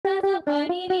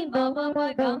pani ni ma ma ma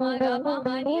ga ma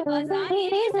ma ni ma sa ni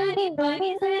re sa ni pa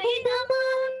ni sa ni da ma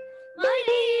ma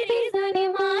ni re sa ni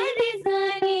ma re sa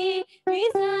ni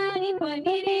pa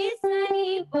ni re sa ni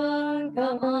pa ga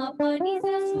ma pa ni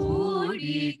sa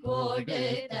சூடி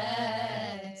கொடுத்த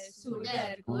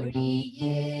சுடர்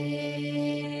கொடியே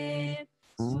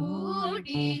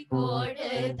சூடி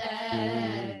கொடுத்த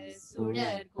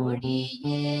சுடர்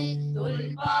கொடியே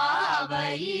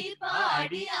தொல்பாவை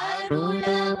பாடி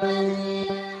அருளவல்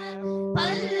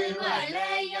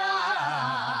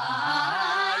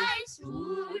பல்வளையாய்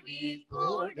சூடி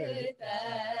கொடுத்த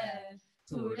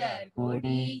சுடர்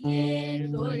கொடியே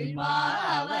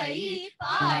தொல்பாவை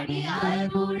பாடி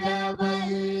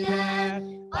அருளவல்ல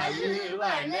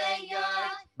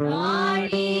பல்வளையாய்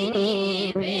நாடி நீ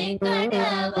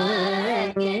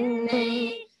வேங்கடவர் என்னை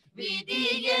விதி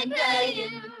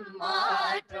எங்கையில்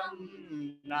மாற்றம்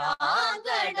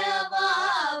நாங்கடவா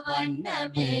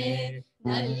வண்ணமே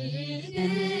நல்கு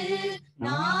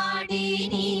நாடி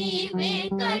நீ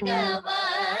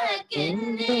வேங்கடவர்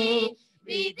என்னை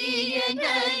விதி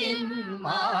எங்கையில்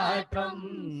மாற்றம்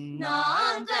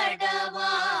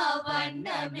நாங்கடவா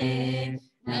வண்ணமே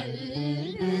நல்கு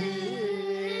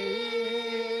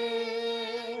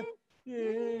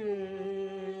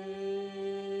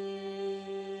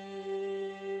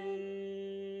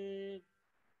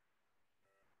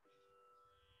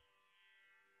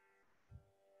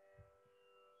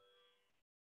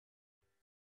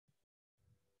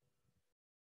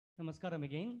Namaskaram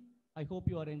again. I hope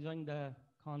you are enjoying the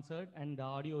concert and the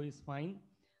audio is fine.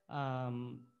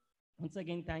 Once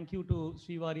again, thank you to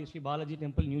Srivari Sri Balaji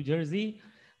Temple, New Jersey.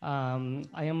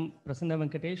 I am Prasanna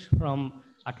Venkatesh from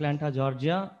Atlanta,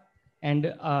 Georgia. And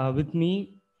with me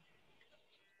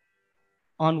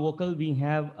on vocal, we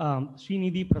have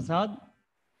Srinidhi Prasad,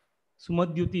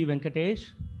 Sumadhyuti Venkatesh,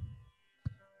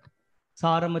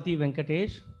 Saramati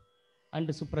Venkatesh, and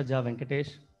Supraja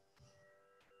Venkatesh.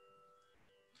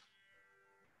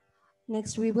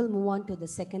 Next, we will move on to the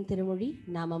second Thirumozhi,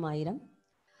 Namamayiram.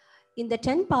 In the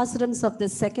 10 pasarams of the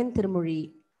second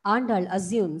Thirumozhi, Andal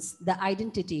assumes the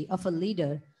identity of a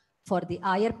leader for the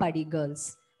Ayarpadi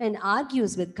girls and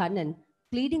argues with Kannan,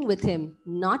 pleading with him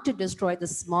not to destroy the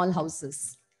small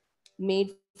houses made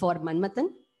for Manmathan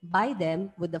by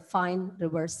them with the fine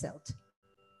river silt.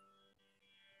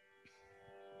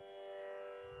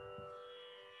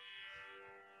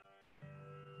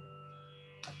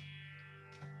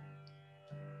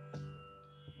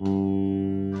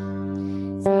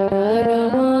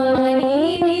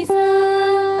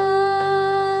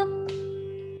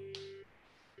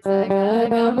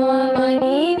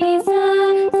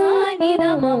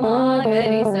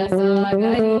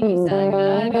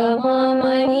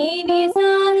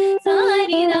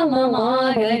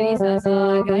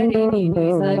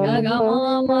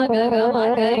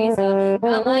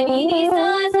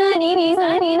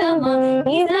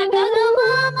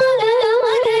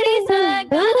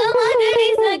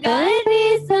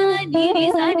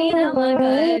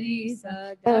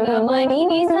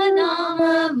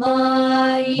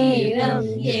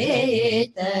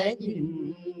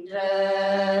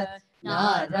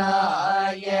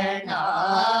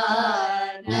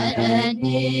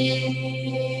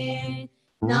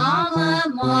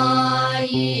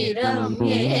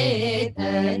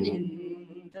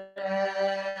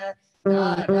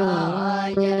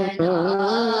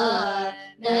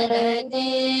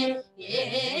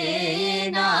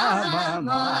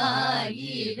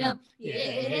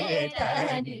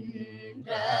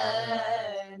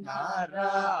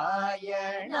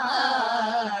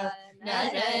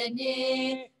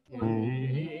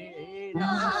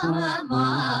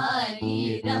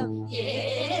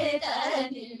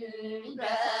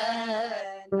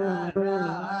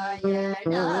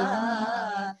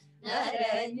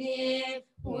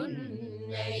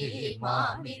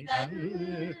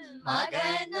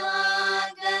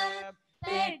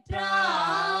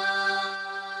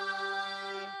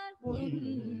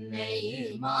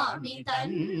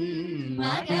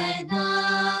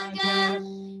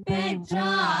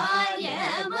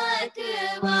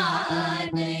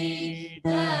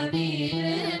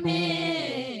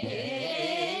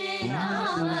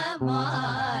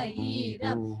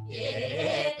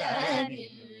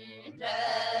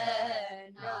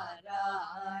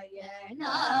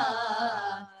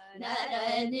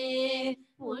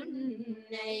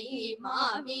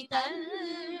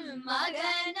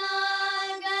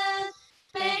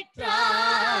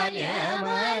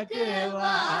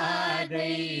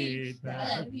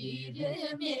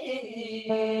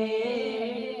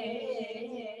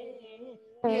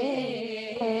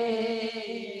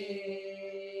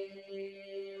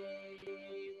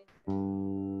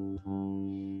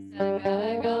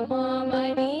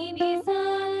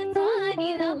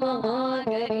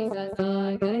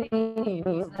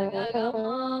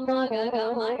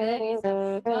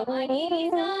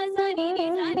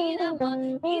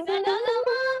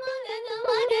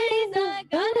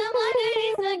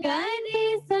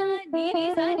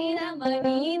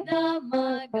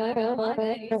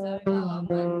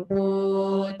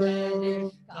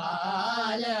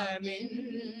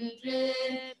 காலமென்று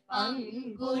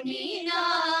பங்குனினால்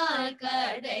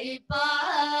கடைப்பாரித்தோம்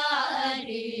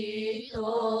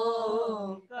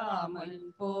Kamal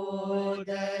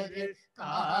போதரு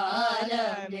காலமென்று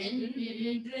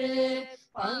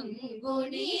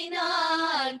பங்குனினால்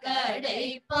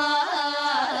கடைப்பாரித்தோம்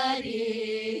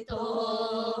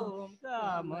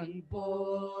common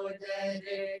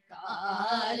போதரு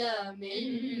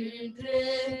காலமென்று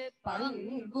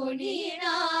பங்குனினால்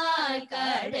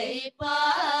கடைப்பாரித்தோம்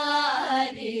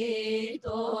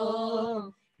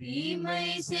தீமை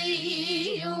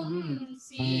செய்யும்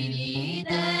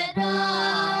சிறிதரா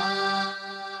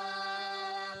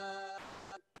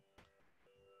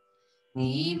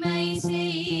தீமை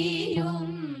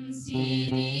செய்யும்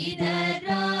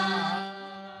சிறிதரா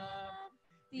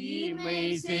தீமை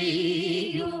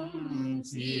செய்யும்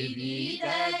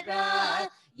சிறிதரா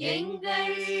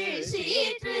எங்கள்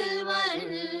சீற்றில்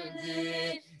வந்து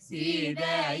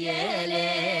சிதையலே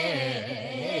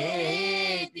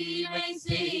தீமை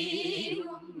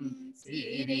செய்யும்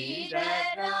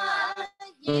சிறிதரா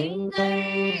எங்கள்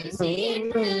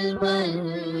சீற்றில்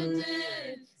வந்து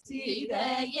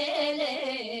சிதையலே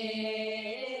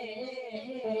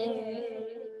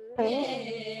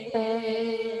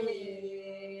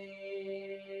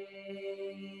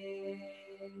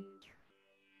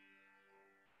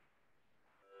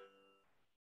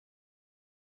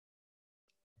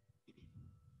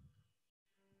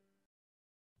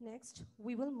Next,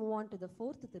 we will move on to the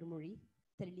fourth Thirumozhi,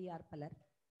 Thelliyarpalar.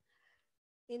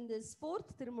 In this fourth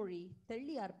Thirumozhi,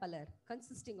 Thelliyarpalar,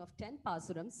 consisting of 10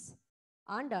 pasurams,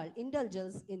 Andal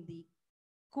indulges in the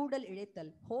Kudal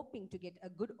Idethal, hoping to get a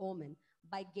good omen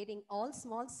by getting all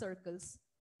small circles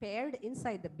paired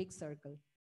inside the big circle.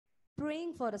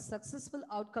 Praying for a successful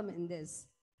outcome in this,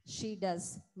 she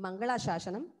does Mangala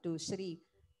Shashanam to Shri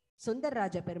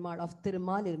Sundarraja Perumal of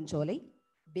Thirumalirunchole,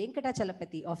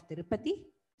 Venkatachalapati of Tirupati,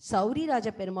 Sauri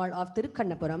Raja Perumal of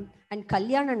Tirukkannapuram, and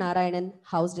Kalyana Narayanan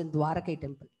housed in Dwarakai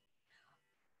temple.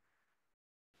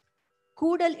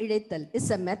 Kudal Idethal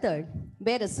is a method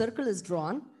where a circle is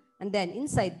drawn, and then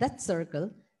inside that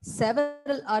circle,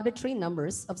 several arbitrary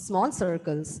numbers of small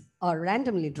circles are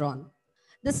randomly drawn.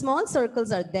 The small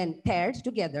circles are then paired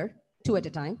together, 2 at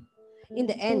a time. In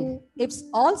the end, if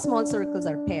all small circles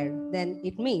are paired, then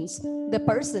it means the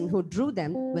person who drew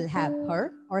them will have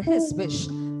her or his wish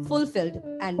fulfilled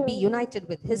and be united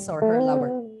with his or her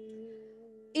lover.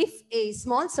 If a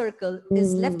small circle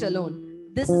is left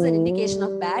alone, this is an indication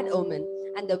of bad omen,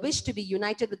 and the wish to be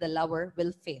united with the lover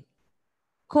will fail.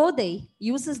 Kodai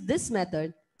uses this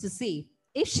method to see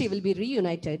if she will be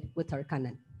reunited with her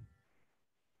Kannan.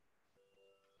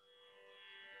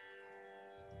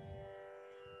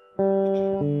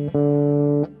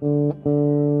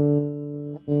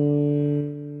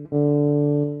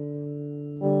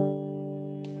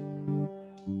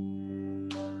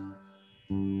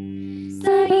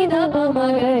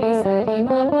 Magari sari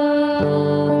mama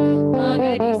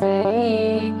magari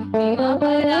sari ma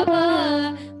paraba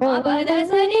ma pada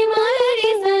sari magari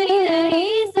sari dari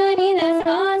sari da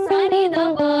sa sari da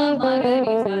pa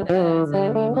magari sada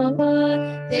sari mama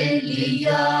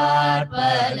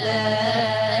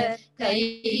Thelliyarpalar kai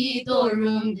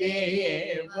thorum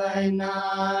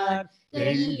devanar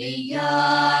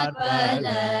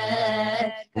Thelliyarpalar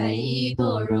kai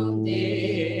thorum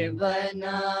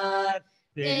devanar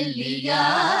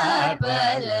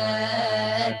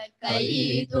Thelliyarpalar kai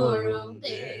thorum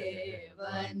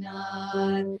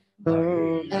devanar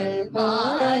Vallal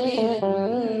malin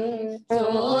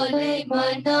sole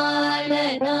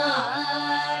manalanar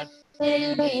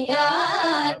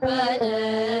Thelliyarpalar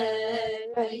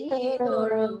kai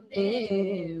thorum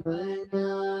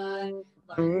devanar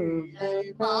Vallal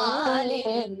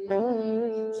malin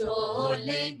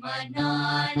sole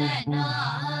manalanar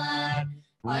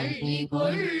பள்ளி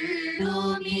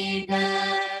கொள்ளுமிட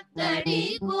தடி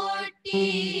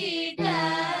கொட்டிட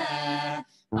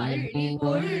பள்ளி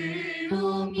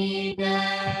கொள்ளுமிட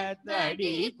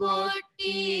தடி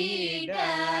கொட்டிட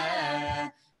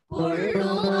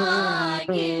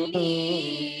கொள்ளுமாகில் நீ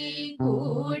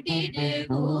கூடிடு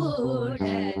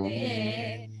கூடலே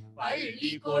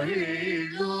பள்ளி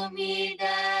கொள்ளுமிட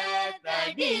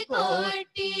தடி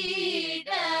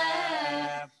கொட்டிட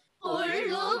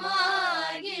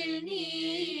கொள்ளுமாகில்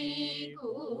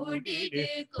கூடிடு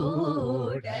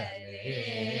கூடலே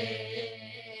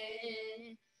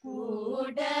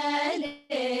கூடலே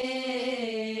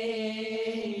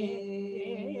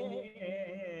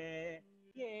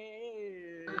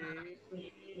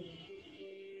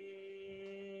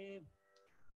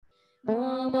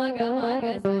மக மக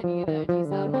சனி தனி ச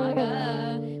மக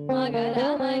மக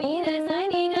ரமணி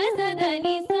சனி க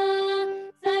சதனி ச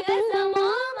சக சம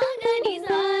மக நி ச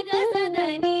க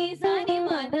சதனி சனி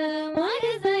மத மக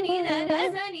சனி த க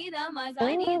சனி த ம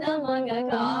சனி த மக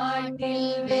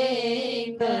காட்டில்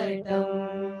வேங்கடம்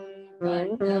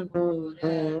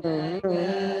கண்டபுரநகர்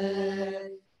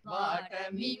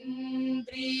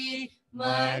வாட்டமின்றி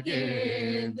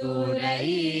மகிழ்ந்துரை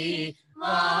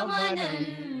வாமனன்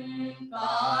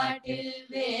காட்டில்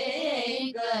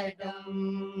வேங்கடம்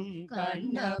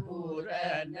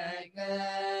கண்ணபுரநகர்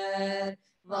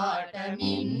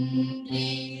வாட்டமின்றி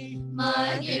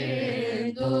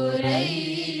மகிழ்ந்துரை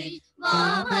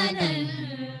வாமனன்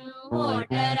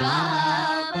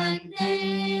ஓட்டராவந்தன்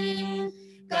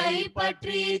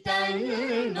கைப்பற்றி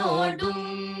தன்னோடும்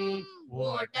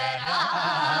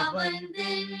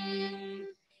ஓட்டராவந்தன்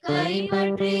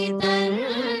கைப்பற்றி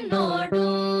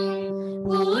தன்னோடும்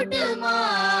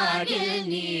கூட்டுமாடில்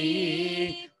நீ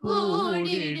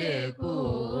கூடிடு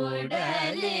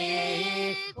கூடலே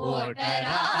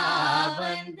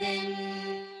ஓட்டராவந்தன்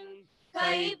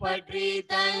கைப்பற்றி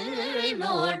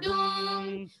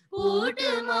தன்னோடும்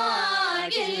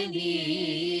கூட்டுமாடில் நீ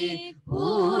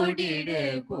கூடிடு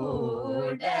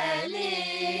கூடலே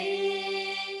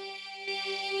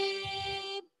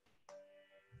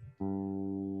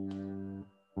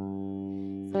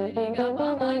சரி கப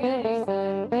மகரி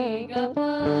சரி கப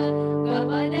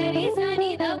கபதரி சனி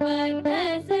தபந்த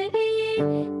சரி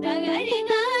தகரி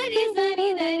கரி சனி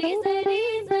தரி சரி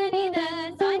சனி த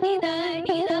சனி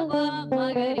தனி தப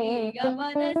மகரி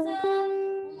கபதச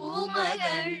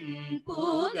பூமகன்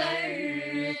புகழ்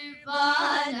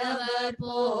வானவர்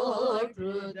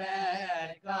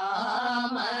போற்றுதற்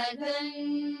காமகன்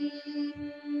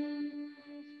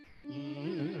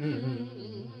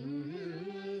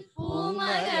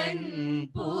பூமகன்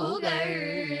புகழ்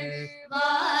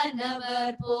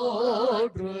வானவர்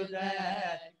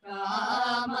போற்றுதற்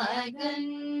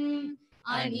காமகன்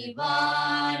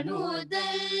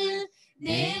அணிவானுதல்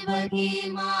தேவகி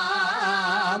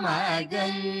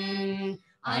மாமகன்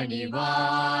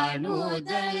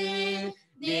அணிவானுதல்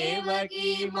தேவகி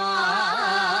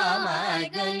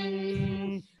மாமகன்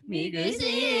மிகு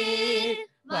சீர்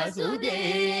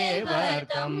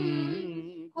வசுதேவர்தம்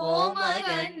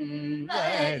கோமகன்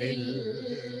வரில்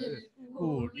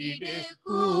கூடிடு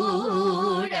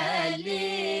கூடலே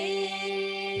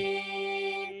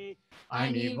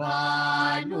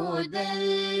அணிவானுதல்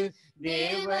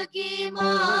தேவகி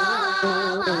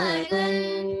மாமகன்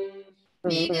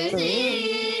மிகு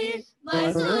சீர்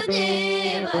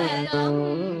வசுதேவர்தம்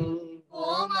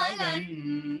கோமகன்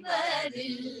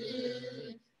வரில்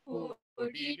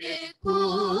கூடிடு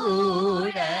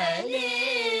கூடலே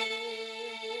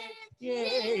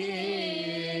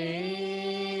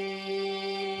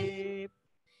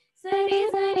சரி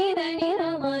சரி தனி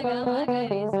மக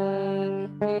மகரி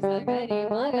சரி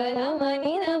மகர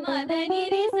மணி மதனி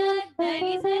ரி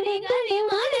சரி சரி கரி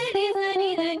மகரி சனி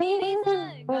தனி ரி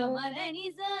கமதனி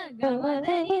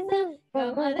கமதனி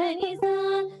கமதனி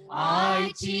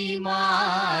ஆட்சி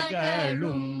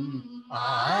மகளும்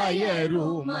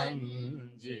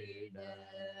ஆயருமஞ்சிட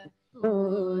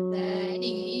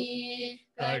பூதனி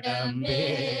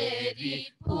கடம்பேரி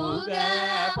புக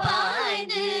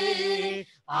பாய்ந்து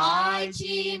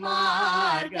ஆட்சி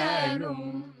மார்களும்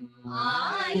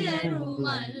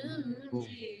ஆயருமஞ்சிட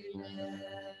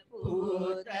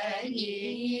பூதனி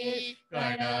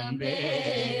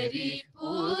கடம்பேரி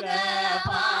புக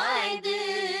பாய்ந்து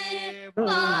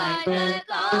பாட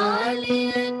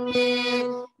காலியன்னே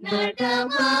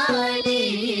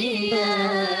நடமாடிய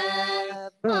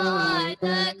பாட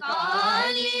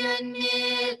காலியன்னே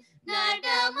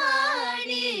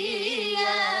நடமாடிய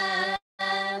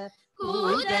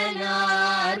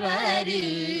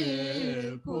கூதனார்வரில்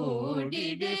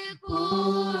கூடிடு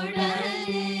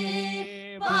கூடலே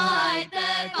பாய்த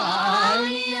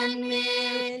காலியன்னே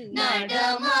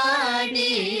நடமாடிய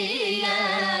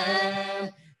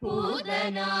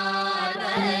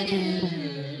கூதனார்வரில்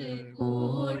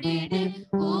கூடிடு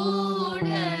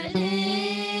கூடலே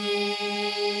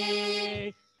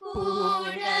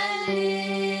கூடலே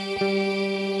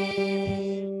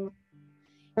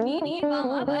நீ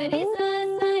பமபரி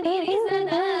சனி ரி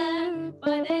சத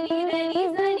பதனி ரி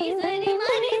சனி சனி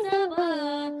மரி சப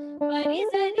பரி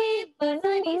சனி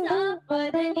பசனி ச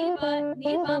பதனி ப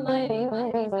நீ பமரி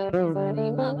மரி சரி சரி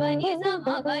மபனி ni sa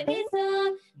ma pa ni sa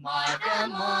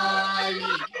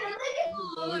மாடமாளிகை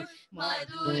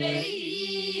Madurai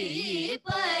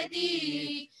பதி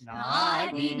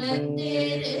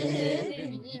நாடினந்தேரு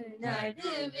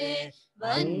நடுவே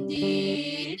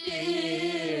வந்தீட்டு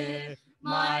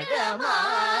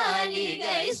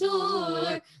மாடமாளிகை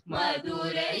சூழ்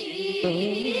மதுரை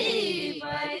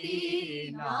பதி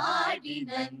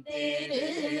நாடினந்தேரு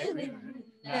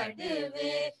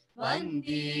நடுவே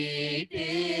வந்தீட்டு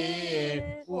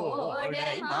ஓடை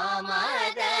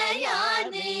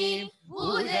மாமதையானே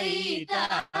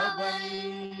உரைத்தவன்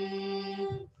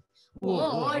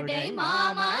ஓடை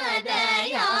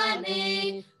மாமதையானே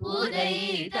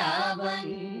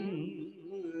உரைத்தவன்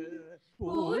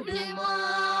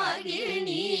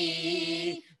கூடுமாகினி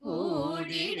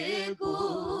கூடிடு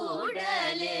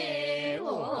கூடலே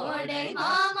ஓடை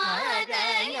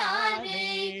மாமதையானே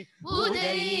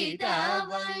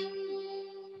உரைத்தவன்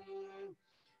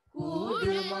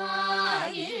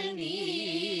கூடுமாயினி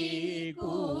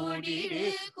கூடிடு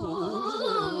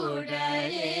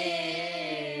கூடலே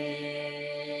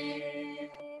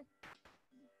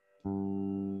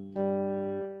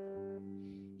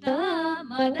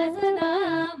மனசனா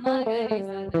மகரி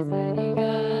சதசரிகா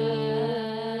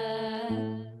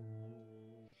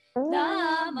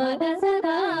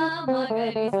மனசனா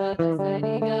மகரி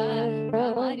சதசரிகா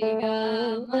கமரிகா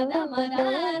மத மத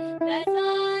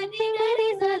ரசானி கரி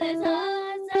சதசா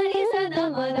சரி சத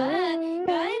மத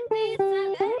கரி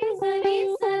சகரி சரி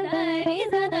சதரி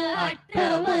சத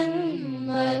அட்டவன்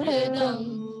மருதம்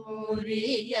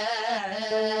உரிய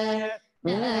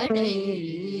நடை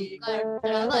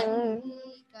கற்றவன்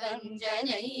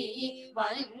கஞ்சனை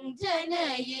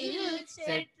வஞ்சனையில்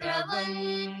செற்றவன்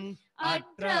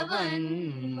அற்றவன்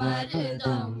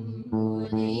மருதம்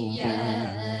உரிய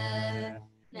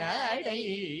நடை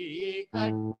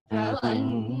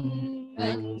கற்றவன்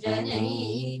கஞ்சனை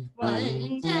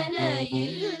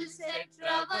வஞ்சனையில்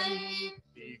செற்றவன்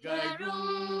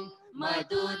திகழும்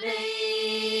மதுரை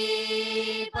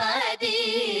பதி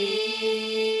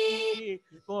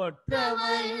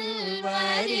கொற்றவன்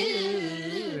வரில்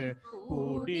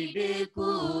கூடிடு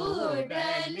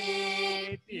கூடலே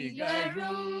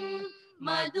திகழும்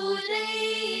மதுரை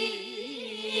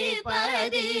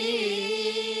பதி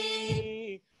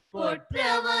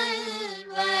கொற்றவன்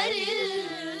வரில்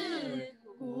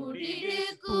கூடிடு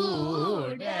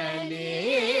கூடலே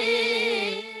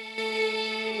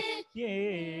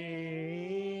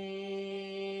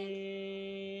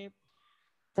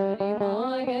சரி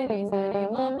மகரி சரி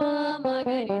மப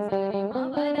மகரி சரி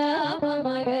மபத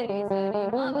மகரி சரி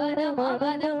மபத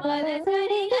மபத மத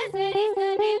சரி சரி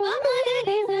சரி மகரி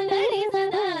சரி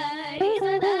சதா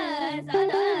சதா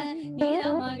சதா நிர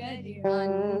மகரி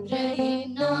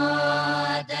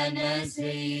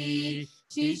அன்றையினாதனசை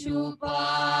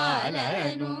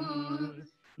சிசுபாலனும்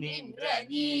நின்ற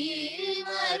நீர்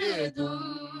மருதும்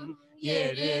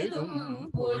எருதும்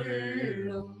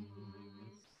பொருளும்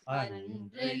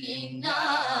அன்று இன்னாதனசை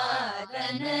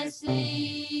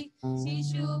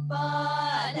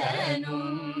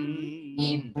சிசுபாலனும்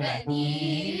நின்ற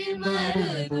நீர்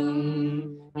மருதும்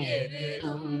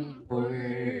எருதும்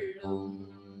பொருளும்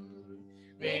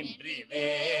வென்றி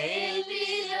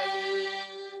வேலிரல்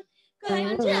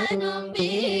கஞ்சனும்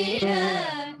வீர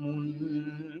முன்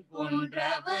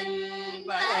கொன்றவன்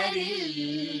வரில்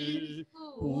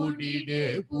கூடிடு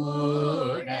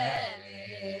கூடலே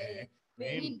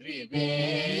வென்றி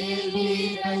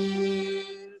வேலிரல்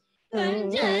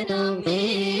கஞ்சனும்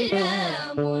வீர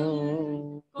முன்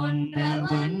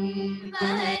கொன்றவன்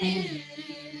வரில்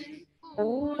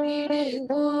கூடிடு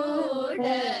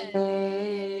கூடலே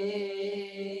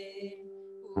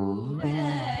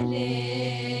கூடலே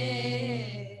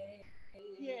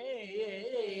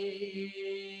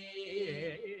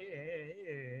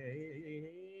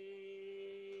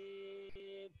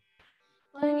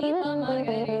Pani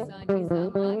pamagari sani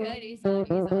samagari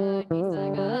sani sani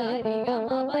sagari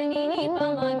gama pani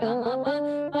pama gama pa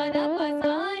pada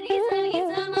pasani sani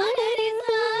samagari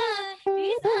sani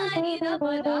sani da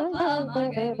pada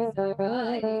pamagari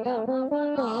sagari gama pa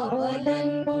avalan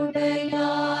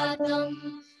budayadam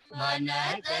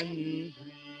manadandri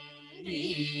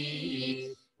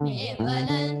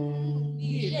nevalan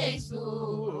vilai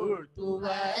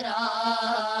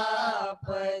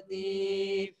surtuvarapadi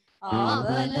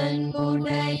அவலன்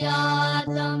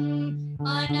உடையாதம்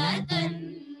மனதன்றி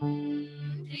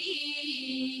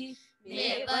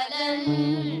தேவலன்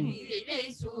விடை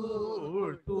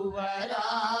சூழ்த்துவராபதி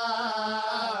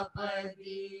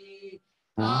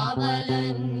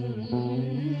காவலன்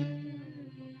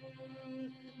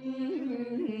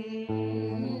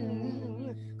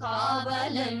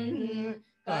காவலன்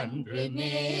கன்று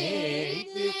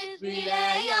மேய்த்து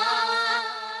விளையாடும்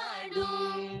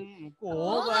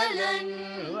கோவலன்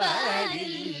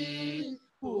வரில்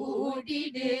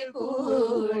கூடிடு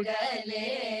கூடலே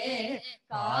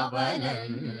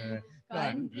காவலன்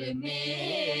கன்று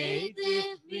மேய்த்து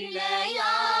விளையாடும்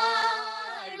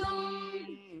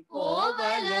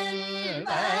கோவலன்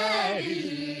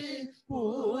வரில்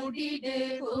கூடிடு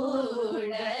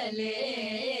கூடலே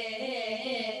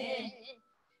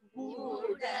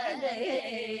கூடலே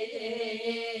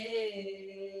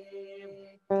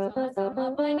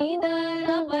சமபனித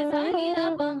நபசனித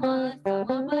பமா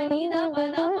சமபனித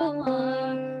பதபமா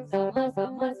சம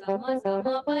சம சம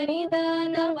சமபனித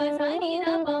நபசனித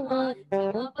பமா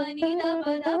சமபனித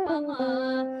பதபமா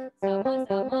சம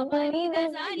சமபனித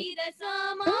சனித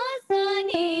சமா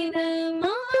சனித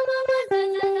மாமம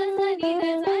சனித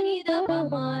சனித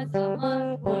பமா சம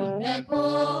கொண்ட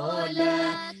கோல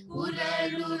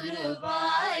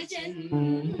குரலுருவாய்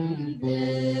சென்று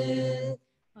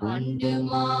அண்டு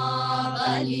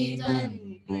மாவலி தன்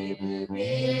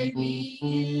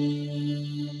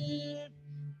வேள்வியில்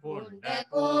கொண்ட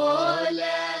கோல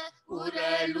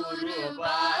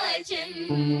குரலுருவாய்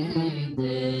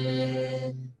சென்று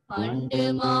அண்டு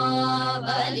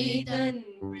மாவலி தன்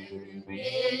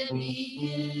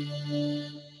வேள்வியில்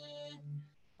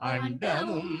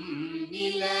அண்டமும்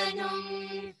நிலனும்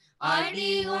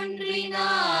அடி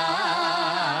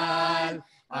ஒன்றினால்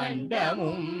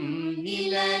அண்டமும்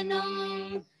நிலனும்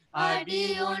அடி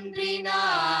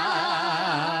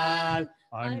ஒன்றினால்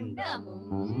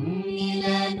அண்டமும்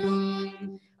நிலனும்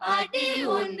அடி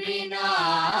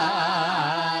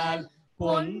ஒன்றினால்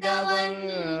கொண்டவன்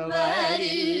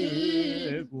வரில்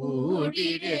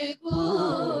கூடிடு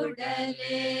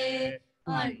கூடலே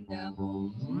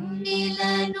அண்டமும்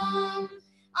நிலனும்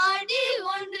அடி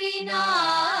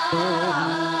ஒன்றினால்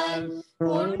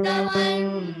கொண்டவன்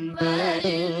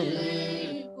வரில்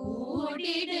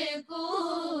கூடிடு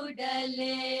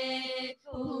கூடலே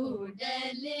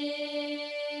கூடலே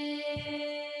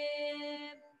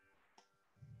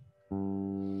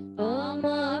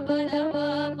ஆமா பதவ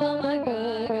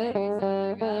பமகரி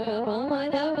சகர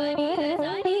பமதவனி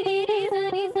சனி ரி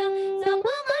சனி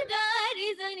சமமகரி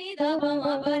சனி தபம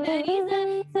பதனி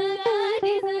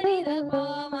சகரி சனி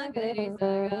தபமகரி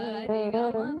சகரி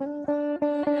கம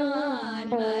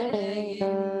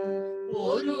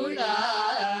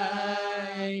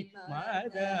பொருளாய்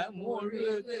மத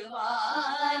முழுது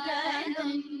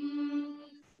வாரணம்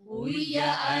உய்ய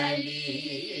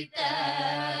அளித்த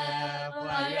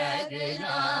பழகு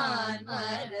நான்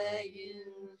மறையில்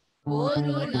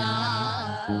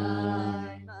பொருளாய்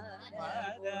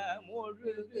மத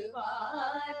முழுது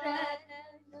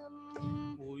வாரணம்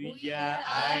உய்ய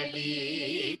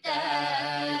அளித்த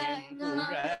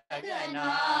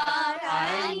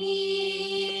குழகனாரணி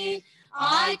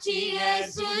ஆட்சிய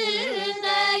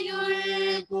சுழ்தையுள்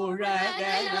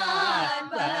குழகனார்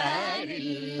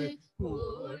வரில்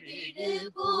கூடிடு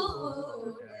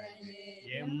கூடலே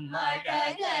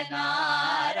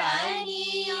எம்மழகனாரணி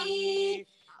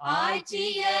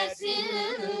ஆட்சிய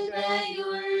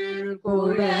சிந்தையுள்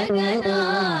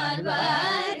குழகனார்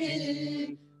வரில்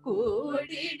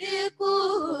கூடிடு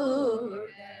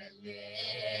கூடலே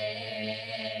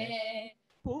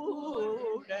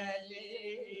கூடலே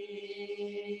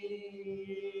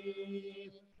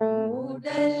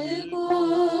கூடல்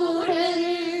கூடல்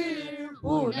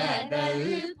உணர்தல்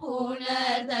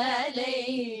புணர்தலை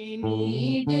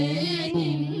நீடு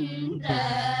நின்ற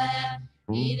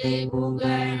இறை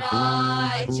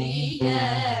புகழாட்சிய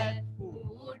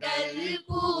கூடல்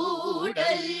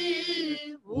கூடல்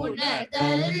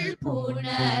உணர்தல்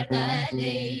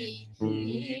புணர்தலை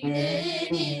நீடு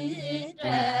நின்ற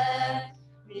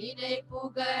இறை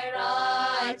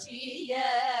புகழாட்சிய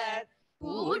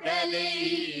கூடலை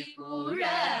கூழ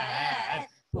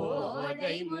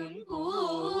போதை முன்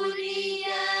கூறிய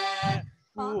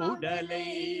கூடலை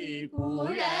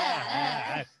கூழ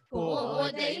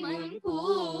போதை முன்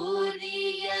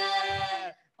கூறிய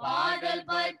பாடல்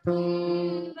பற்றும்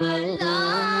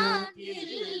வல்லாதில்லை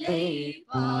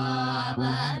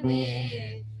பாவமே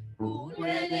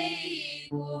கூடலை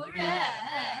கூழ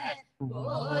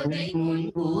போதை முன்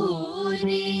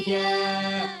கூறிய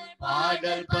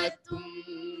பாடல் பற்றும்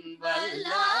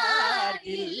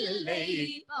வல்லாதில்லை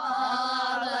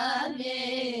பாவமே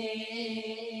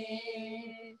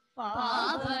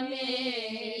பாவமே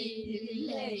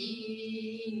இல்லை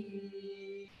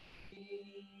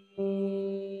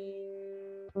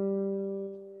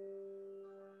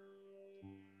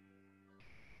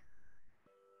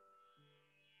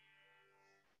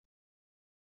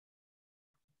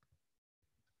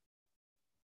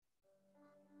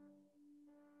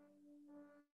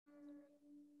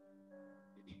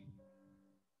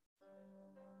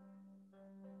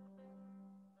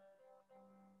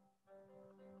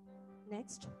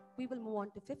Next, we will move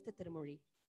on to fifth Thirumozhi.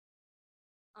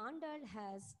 Andal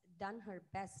has done her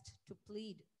best to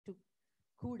plead to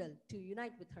Kudal to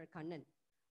unite with her Kannan.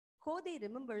 Kodai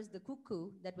remembers the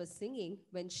cuckoo that was singing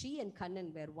when she and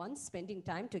Kannan were once spending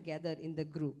time together in the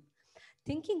group.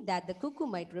 Thinking that the cuckoo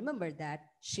might remember that,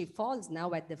 she falls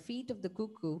now at the feet of the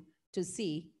cuckoo to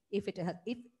see if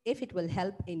it will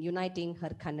help in uniting her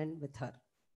Kannan with her.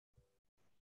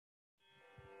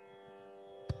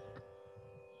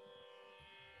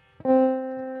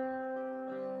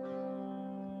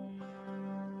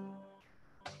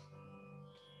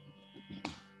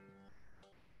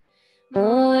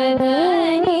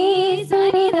 Madani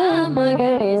Sarida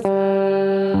Magarisa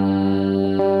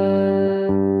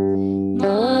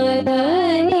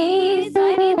Madani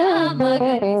Sarida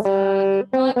Magarisa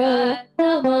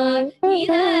Magatama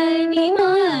Idani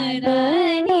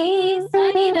Madani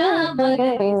Sarida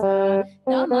Magarisa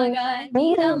Namagani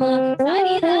Rama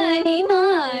Saridani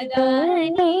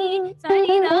Madani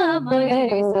Sarida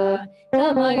Magarisa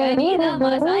Namagani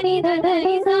Rama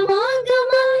Saridani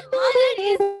Samagama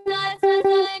Magarisa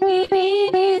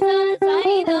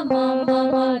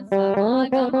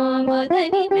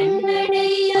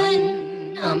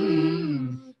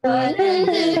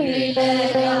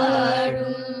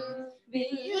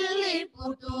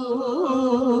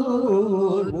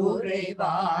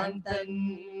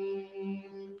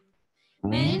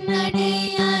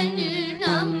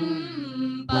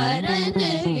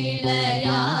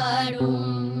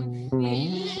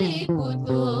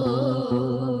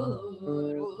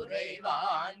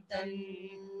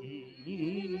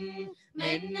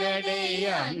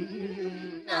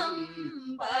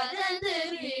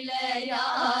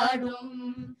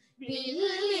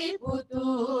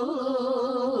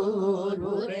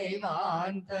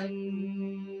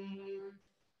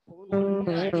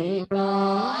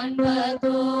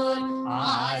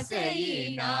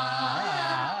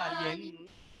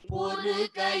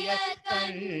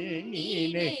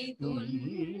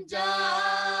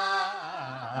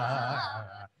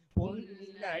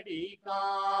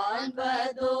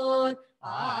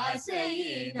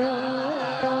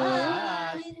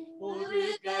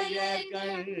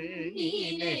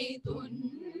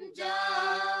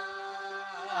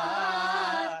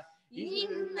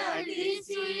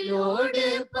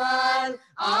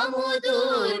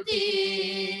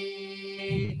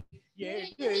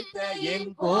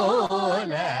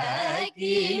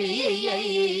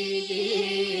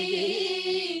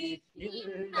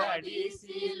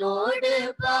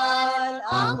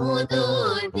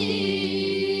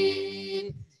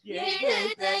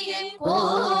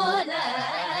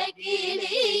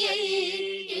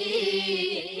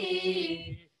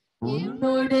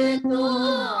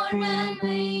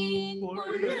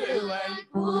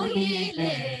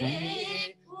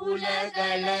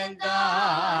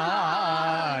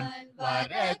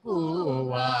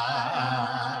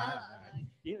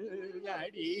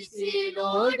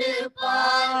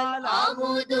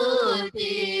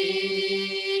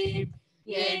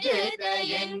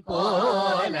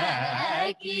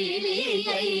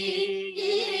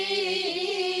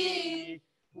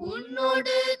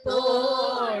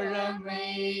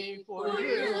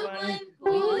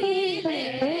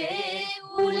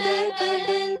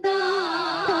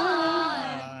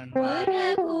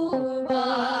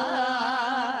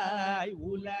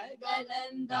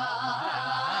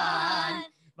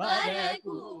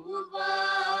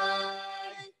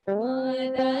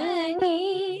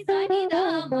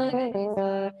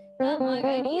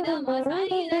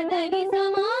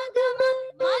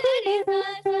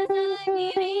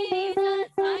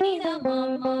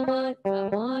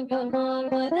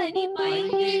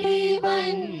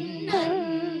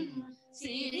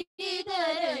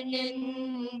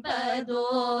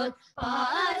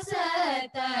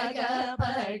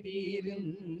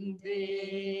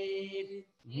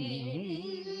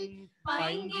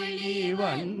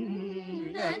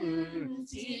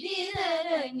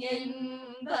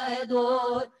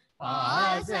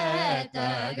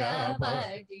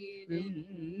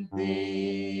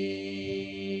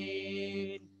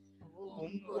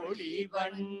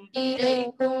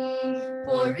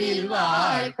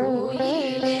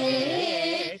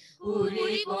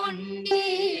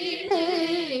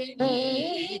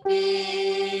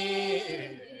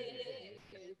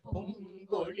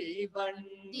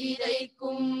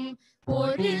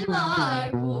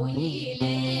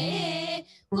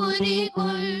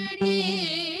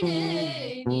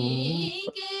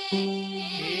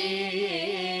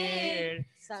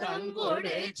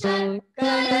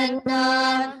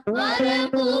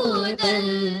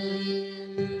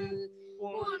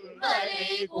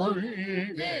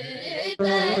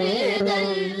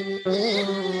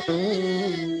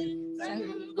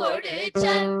கொடு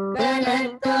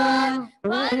சக்கரத்தான்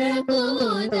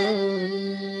மறுபூதல்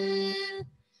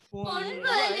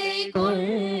பொன்வலை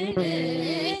கொண்டு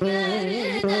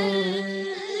கருதல்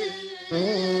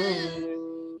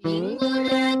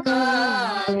இங்குல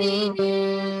காவினி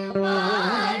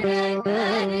வாழ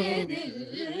கருதில்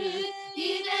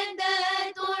இறந்த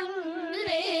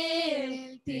தொன்றே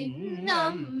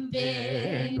திண்ணம்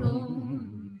வேணும்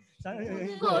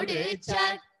கொடு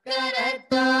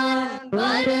சக்கரத்தான்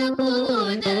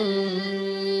மறுபூதல்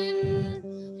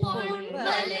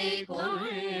பொன்வலை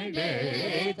கொண்டு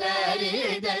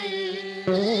தருதல்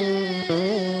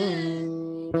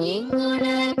இங்குல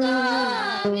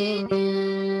காவினி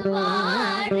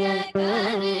வாழ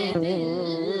கருதில்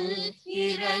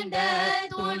இறந்த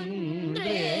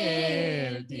தொன்றே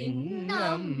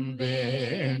திண்ணம்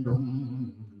வேண்டும்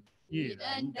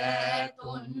இறந்த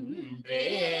தொன்றே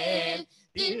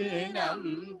திண்ணம்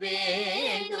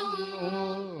வேணும்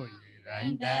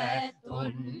இறந்த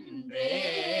தொன்றே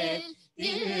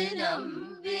திண்ணம்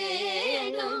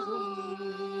வேணும்.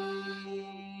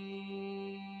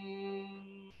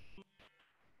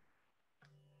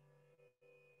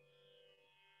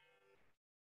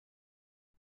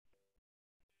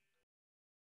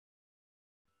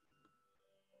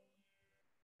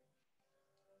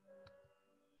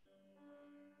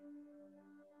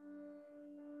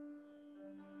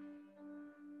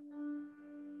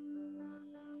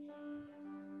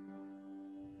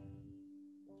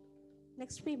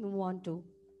 Next we move on to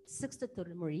 6th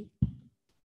Thirumozhi,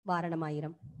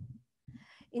 Varanamayiram.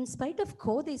 In spite of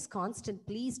Kodai's constant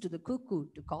pleas to the cuckoo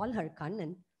to call her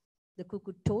Kannan, the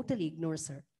cuckoo totally ignores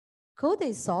her.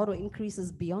 Kodai's sorrow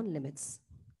increases beyond limits.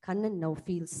 Kannan now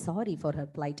feels sorry for her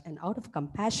plight and out of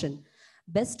compassion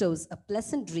bestows a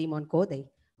pleasant dream on Kodai,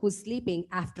 who's sleeping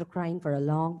after crying for a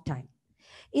long time.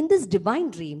 In this divine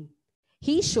dream,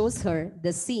 he shows her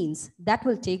the scenes that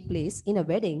will take place in a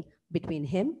wedding between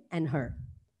him and her.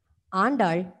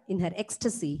 Andal, in her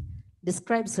ecstasy,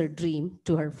 describes her dream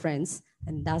to her friends,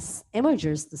 and thus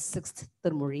emerges the 6th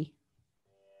Thirumozhi.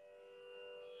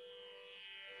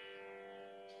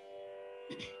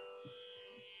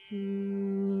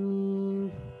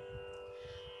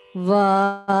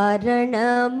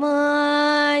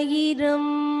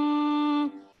 Vaaranam Aayiram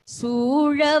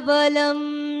சூழவலம்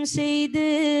செய்து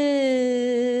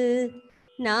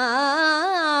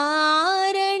நாரணன்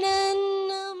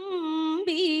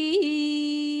நம்பி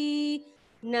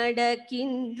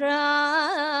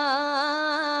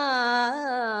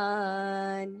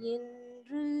நடக்கின்றான்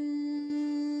என்று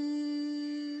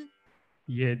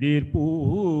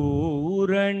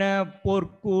எதிர்பூரண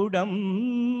பொற்குடம்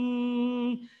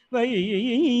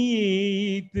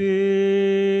வைத்து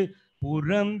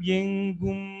புறம்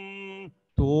எங்கும்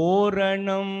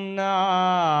தோரணம்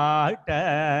நாட்ட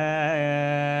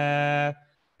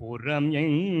புறம்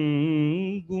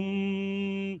எங்கும்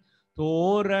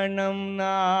தோரணம்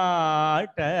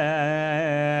நாட்ட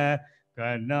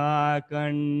கனா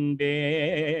கண்டேன்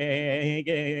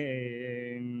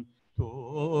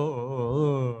தோழி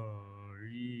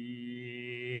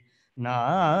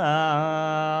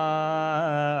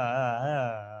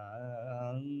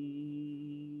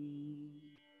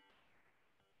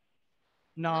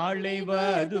நாளை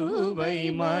வதுவை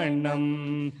மனம்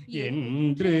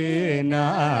என்று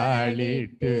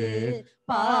நாளிட்டு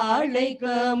பாளை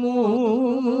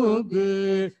கமூகு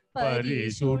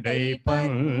பரிசுடை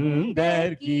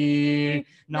பந்தர்கீழ்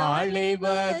நாளை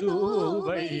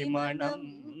வதுவை மனம்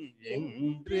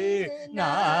என்று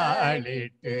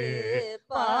நாளிட்டு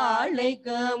பாளை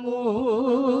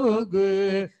கமூகு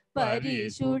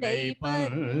பரிசுடை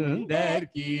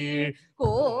பந்தர்கீழ்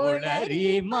கோளரி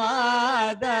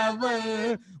மாதவன்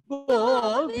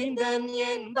கோவிந்தன்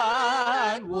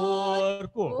என்பான் ஓர்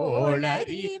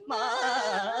கோளரி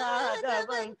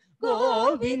மாதவன்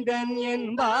கோவிந்தன்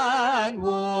என்பான்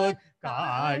ஓர்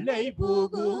காளை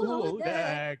புகுத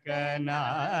கனா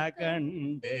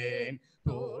கண்டேன்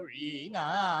தோழி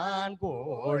நான்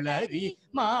கோளரி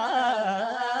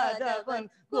மாதவன்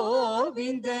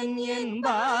கோவிந்தன்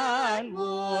என்பான்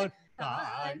ஓர்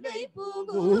காளை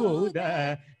புகுத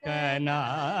கனா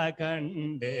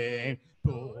கண்டேன்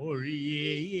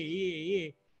தோழியே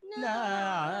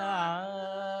நான்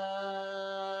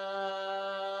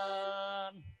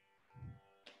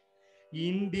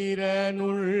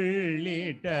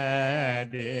இந்திரனுள்ளிட்ட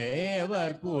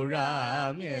தேவர்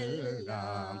குழாம்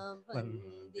எல்லாம்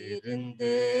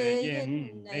வந்திருந்து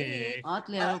என்னை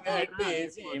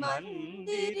பேசி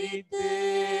மந்திரித்து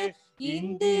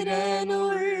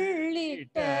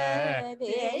இந்திரனுள்ளிட்ட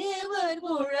தேவர்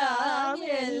குழாம்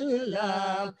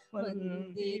எல்லாம்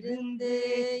வந்திருந்து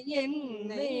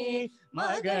என்னை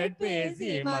மகட்பேசி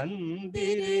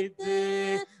மந்திரித்து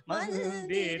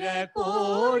மந்திர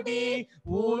கோடி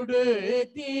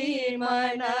உடுத்தி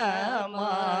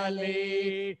மணமாலே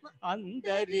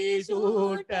அந்தரி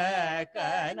சூட்ட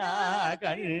கனா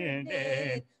கண்டே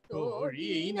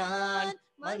தோழினான்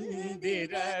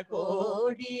மந்திர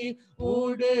கோடி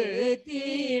உடுத்தி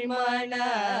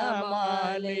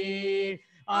மணமாலே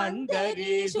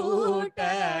அந்தரி சூட்ட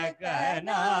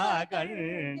கனா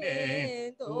கண்டே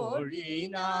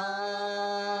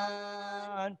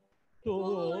தோழினான்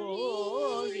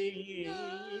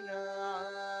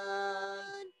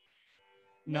தோழினான்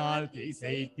நாள்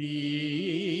திசை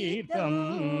தீர்த்தம்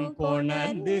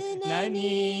கொணர்ந்து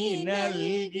நனி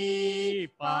நல்கி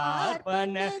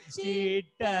பார்ப்பன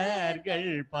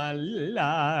சீட்டர்கள்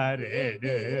பல்லாரெடுத்தே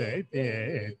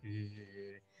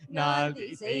நாள்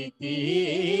திசை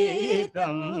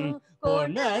தீர்த்தம்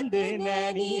கொணர்ந்து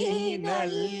நனி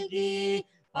நல்கி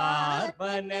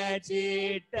பார்ப்பன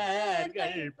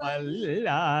சீட்டர்கள்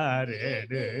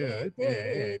பல்லாரெடுத்தே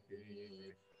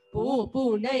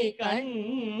பூப்புனை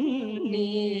கண்ணி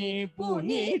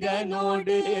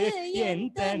புனிதனோடு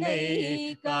எந்தனை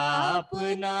காப்பு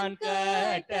நான்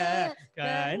கட்ட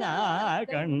கனா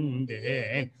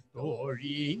கண்டேன்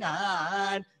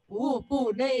தோழினான்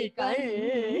பூப்புனை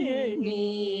கண்ணி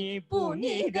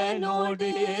புனிதனோடு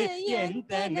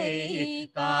எந்தனை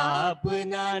காப்பு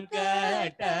நான்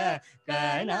கட்ட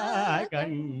கனா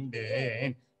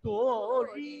கண்டேன்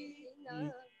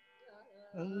தோழினான்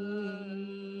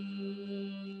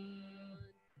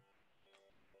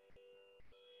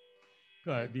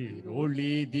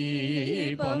கதிரொளி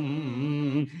தீபம்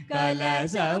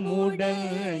கலசமுடன்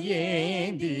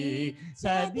ஏந்தி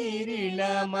சதிரிளமங்கையர்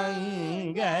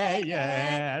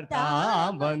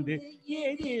தாம் வந்து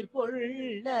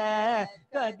எதிர்கொள்ள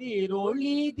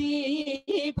கதிரொளி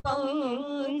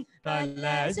தீபம்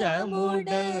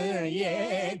கலசமுடன்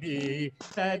ஏந்தி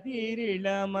சதிரிளமங்கையர்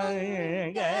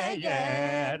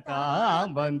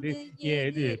தாம் வந்து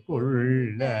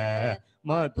எதிர்கொள்ள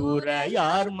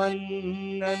மதுரையார்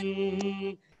மன்னன்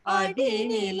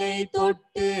அடிநிலை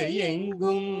தொட்டு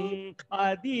எங்கும்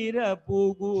அதிர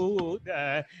புகுத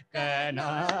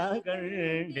கனாகண்டேன்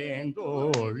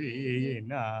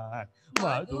தோழினார்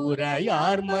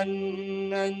மதுரையார்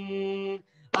மன்னன்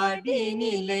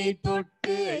அடிநிலை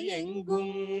தொட்டு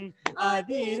எங்கும்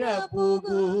அதிர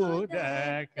புகுத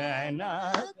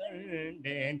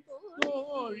கனாகண்டேன்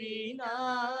தோழினார்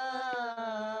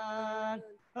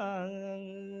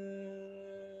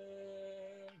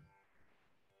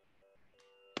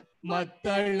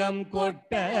மத்தளம்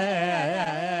கொட்ட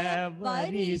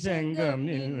வரிசங்கம்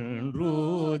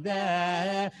நின்றூத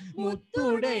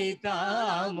முத்துடை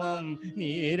தாமம்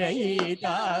நீரை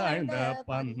தாழ்ந்த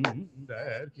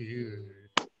பந்தர்கீழ்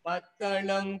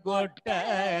மத்தளம் கொட்ட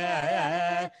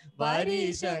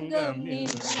வரிசங்கம்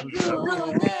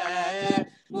நின்றூத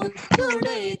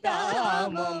முத்துடை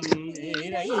தாமம்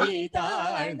நீரை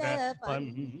தாழ்ந்த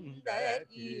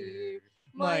பந்தர்கீழ்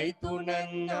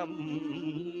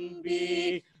மைத்துனங்கம்பி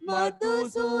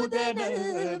மதுசூதனல்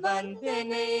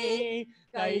வந்தனை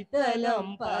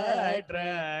கைத்தலம் பற்ற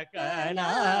கனா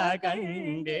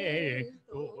கண்டே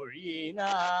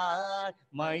தோழினார்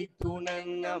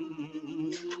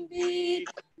மைத்துனங்கம்பி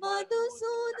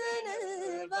மதுசூதனல்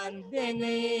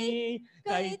வந்தனை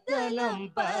கைத்தலம்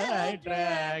பற்ற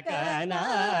கனா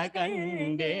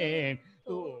கண்டே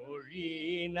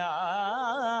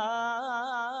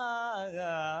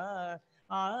தோழினார்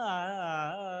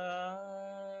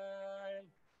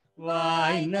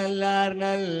வாய் நல்லார்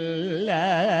நல்ல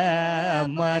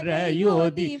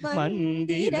மறையோதி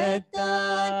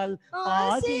மந்திரத்தால்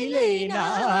ஆசிலை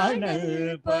நாணல்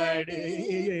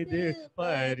படுது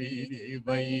பரிதி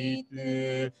வைத்து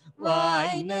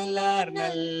வாய் நல்லார்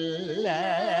நல்ல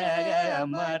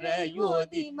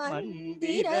மறையோதி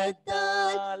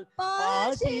மந்திரத்தால்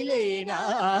ஆசிலை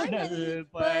நாணல்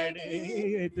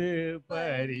படுது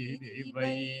பரிதி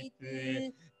வைத்து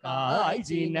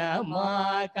காய்ச்சினமா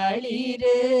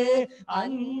களிரே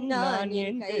அண்ணான்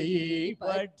என் கை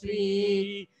பற்றி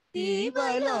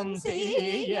தீபலம்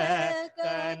செய்ய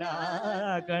கனா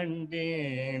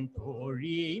கண்டேன்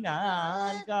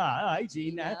தோழினான்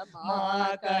காய்ச்சினமா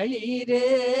களிரே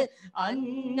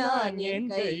அண்ணான் என்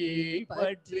கை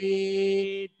பற்றி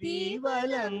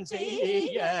தீபலம்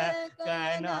செய்ய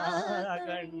கனா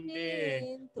கண்டேன்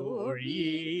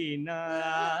தோழினான்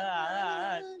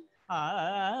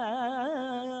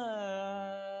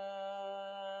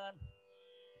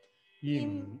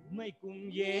இம்மைக்கும்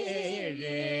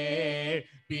ஏழே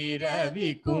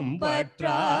பிறவிக்கும்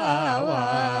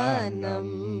பற்றாவான்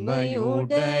நம்மையுடையவன்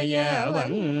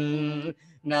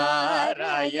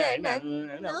நாராயணன்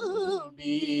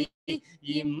நம்பி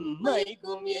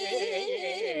இம்மைக்கும்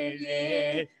ஏழே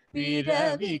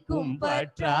பிறவிக்கும்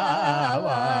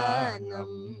பற்றாவான்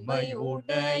நம்மை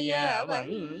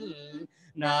உடையவன்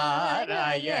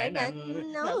நாராயணன்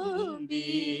நம்பி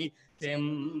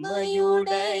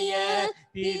செம்மையுடைய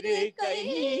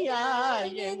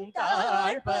திருக்கையால் என்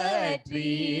தாழ் பற்றி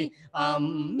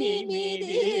அம்மி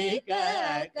மிதிக்க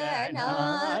கனா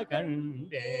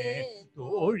கண்டே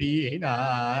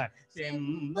தோழினார்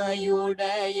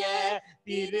செம்மையுடைய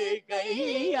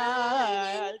திருக்கையால்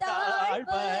தாழ்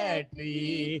பற்றி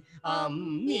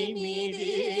அம்மி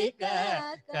மிதிக்க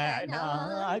கனா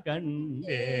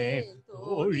கண்டே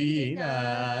தோழினார்.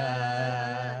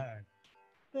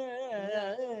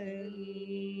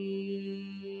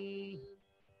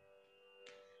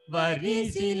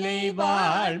 வரிசிலை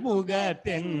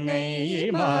வாழ்முகத்தென்னை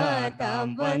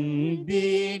மாதாம்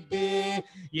வந்திட்டு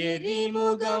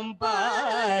எரிமுகம்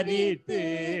பாரித்து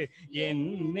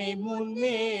என்னை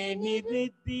முன்னே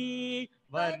நிறுத்தி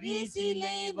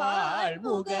வரிசிலை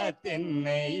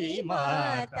வாழ்முகத்தென்னை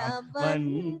மாதாம்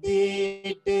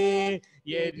வந்திட்டு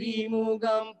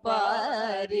எரிமுகம்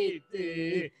பாரித்து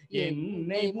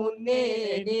என்னை முன்னே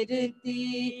நிறுத்தி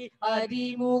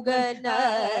அறிமுகன்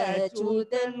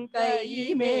அச்சுதன் கை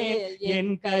மேல்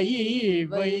என் கை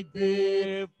வைத்து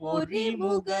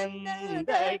பொறிமுகன்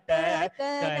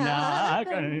கனா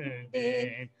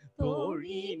கண்டேன்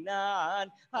தோழி நான்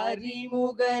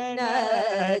அறிமுகன்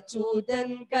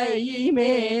அச்சுதன் கை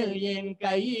மேல் என்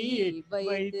கை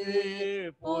வைத்து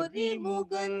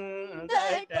பொறிமுகன்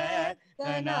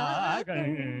கனா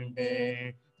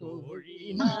கண்டேன் தோழி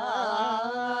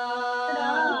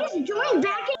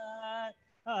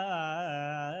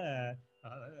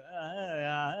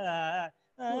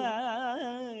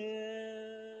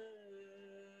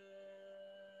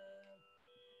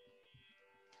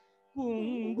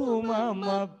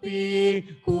குங்குமப்பி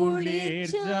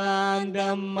குளிர்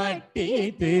சாந்தம்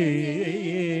மட்டித்து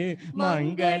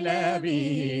மங்கள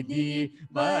வீதி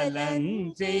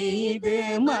வலஞ்செய்து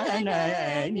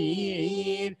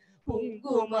மனநீர்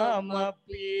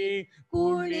குங்குமப்பி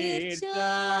குளிர்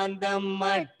சாந்தம்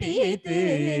மட்டித்து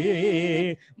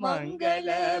மங்கள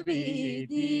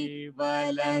வீதி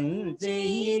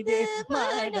வலஞ்செய்து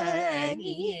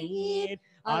மனநீர்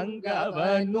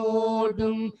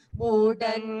அங்கவனோடும்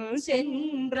உடன்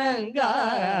சென்றங்கானை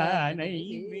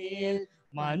மேல்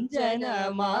மஞ்சன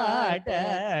மாட்ட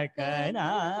கனா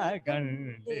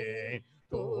கண்டு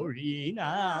தோழி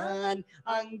நான்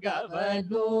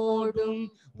அங்கவனோடும்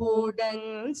உடன்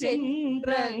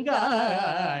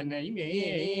சென்றங்கானை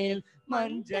மேல்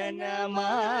மஞ்சன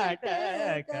மாட்ட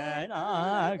கனா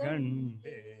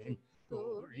கண்டு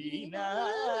தோழி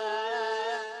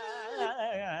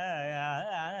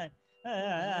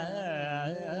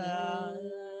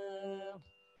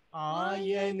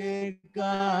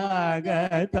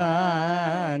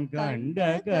ஆயனுக்காகத்தான் கண்ட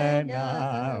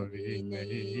கனாவினை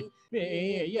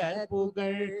வேய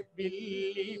புகழ்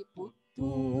வில்லி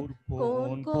புத்தூர்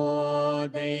போன்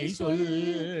கோதை சொல்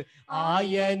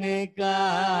ஆயனுக்காகத்தான்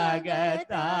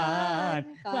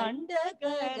கண்ட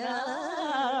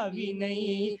கனாவினை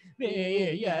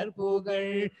வேயர்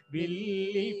புகழ்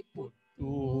வில்லி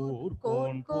தூர்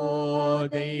கோன்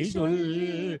கோதை சொல்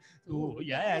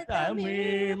தூய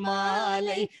தமிழ்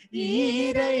மாலை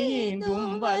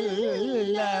ஈரைந்தும்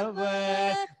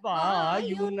வல்லவர்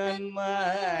வாயுனன்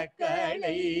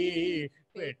மக்களை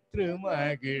பெற்று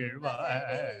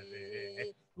மகிழ்வாரே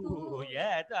தூய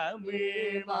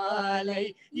தமிழ் மாலை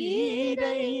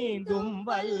ஈரைந்தும்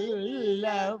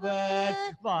வல்லவர்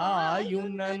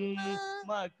வாயுனன்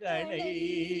மக்களை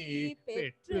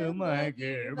பெற்று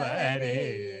மகிழ்வரே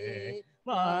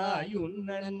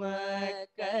வாயுனன்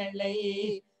மக்களை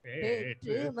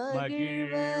பெற்று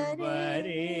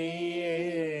மகிழ்வரே.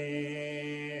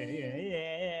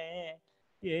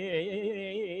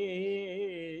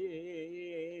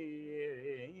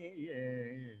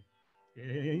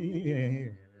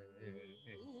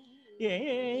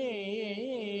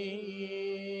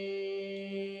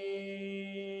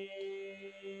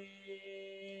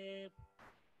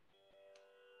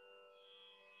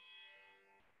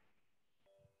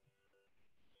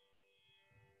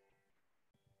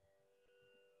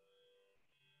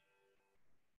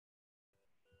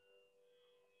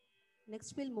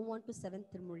 Next, we'll move on to 7th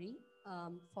Thirumozhi,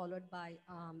 followed by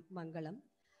Mangalam.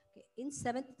 Okay. In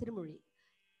 7th Thirumozhi,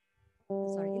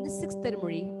 in the 6th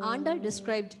Thirumozhi, Andal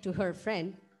described to her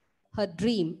friend her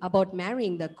dream about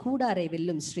marrying the Kudare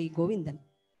Villum Sri Govindan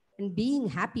and being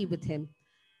happy with him.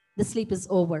 The sleep is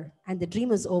over and the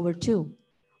dream is over too.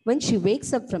 When she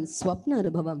wakes up from Swapna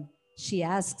Anubhavam, she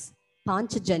asks,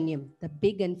 Panchajanyam, the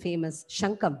big and famous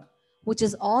Shankam, which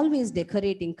is always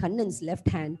decorating Kannan's left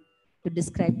hand to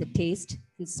describe the taste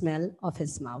and smell of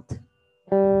his mouth.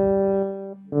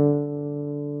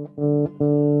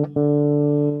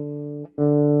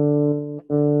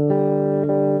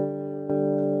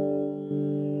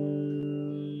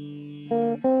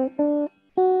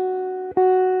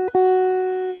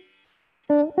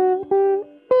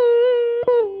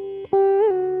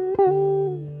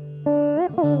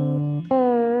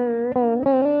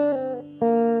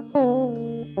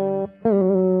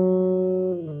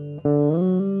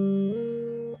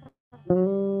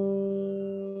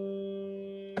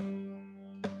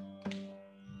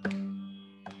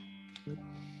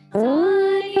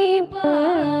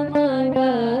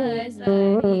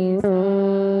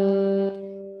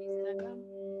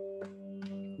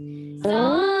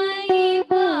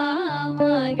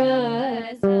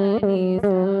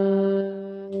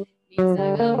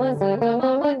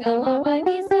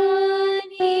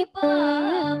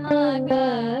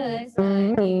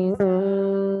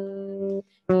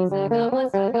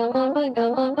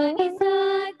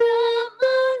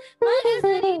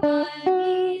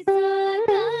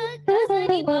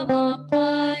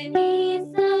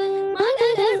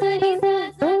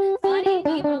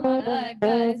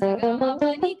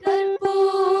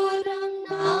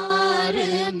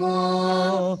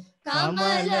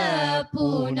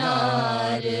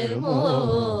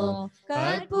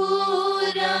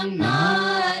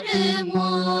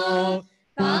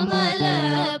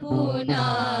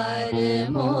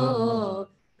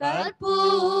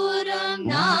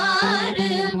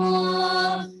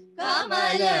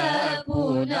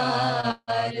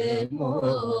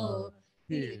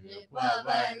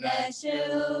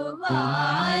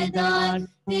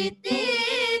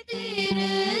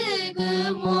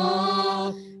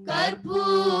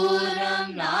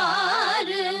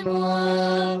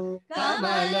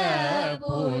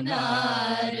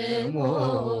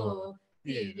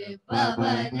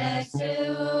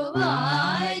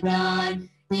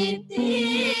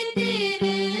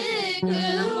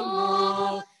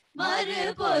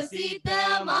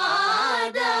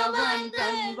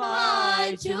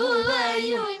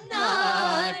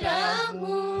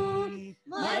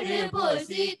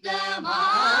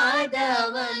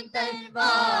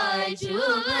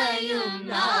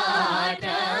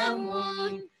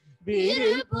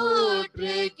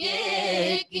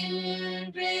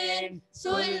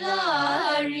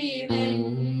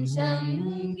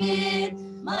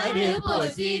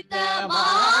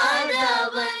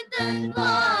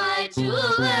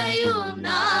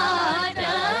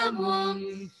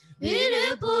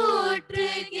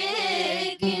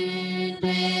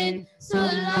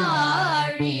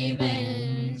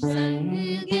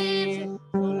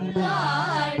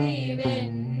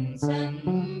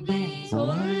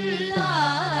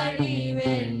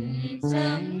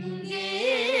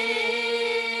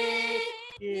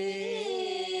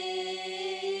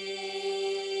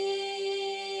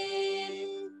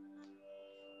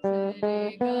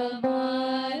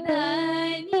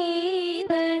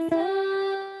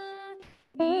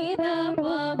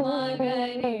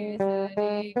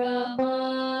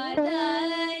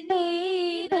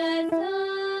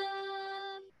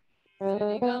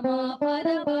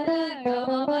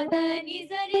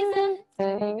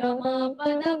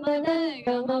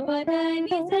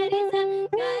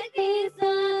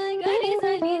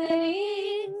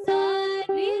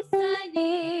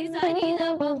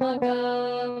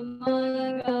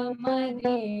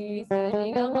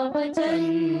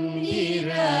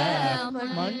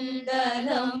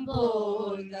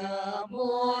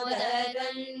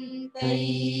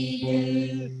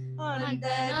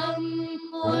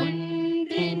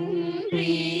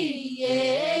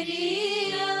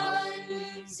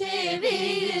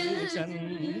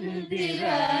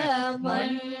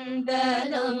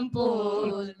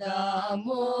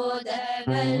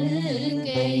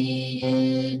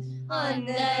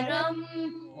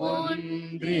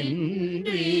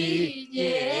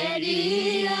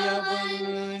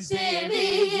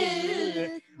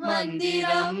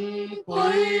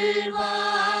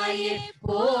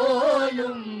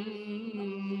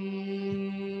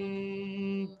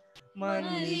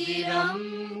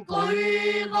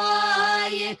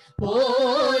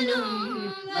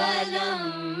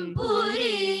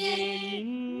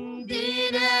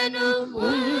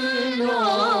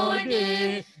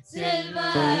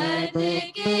 Sevaa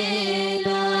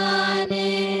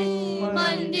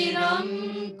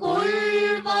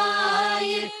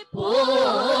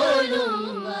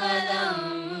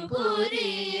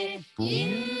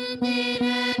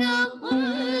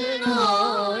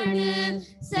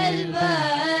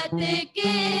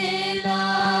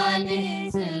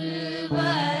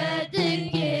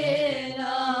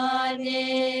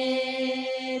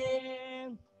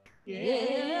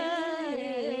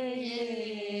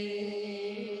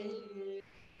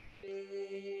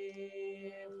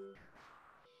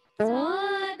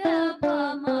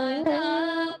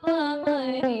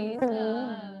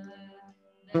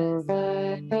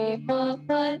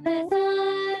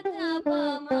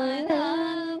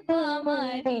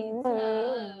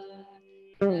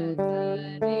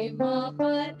ma pa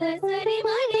da sa re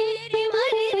ma re re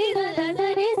sa da sa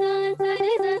re sa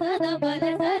da pa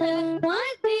da sa da ma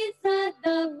re sa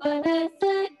da pa da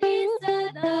sa re sa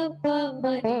da pa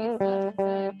ma re sa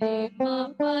re ma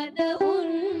pa da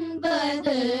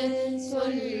unbadu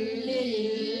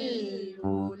சொல்லில்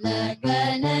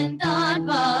உலகளந்தான்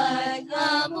வாய்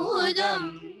அமுதம்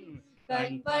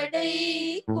கண்படை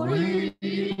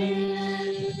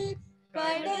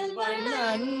கடல்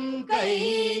வண்ணன் கை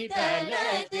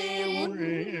தலது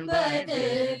உண்பது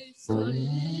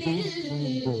சொல்லில்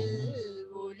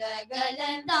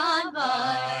உலகளந்தான்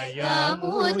வாய்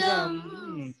அமுதம்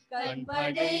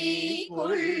கண்படை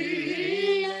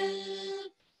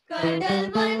கடல்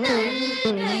வண்ணன்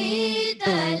கை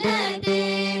தலது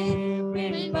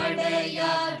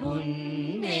பெண்படையார்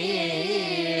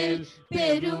உன்மேல்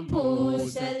பெரும்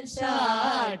பூசல்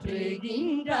சாற்றுகின்றார்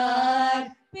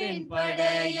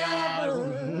பெண்படையார்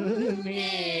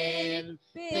உன்மேல்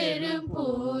பெரும்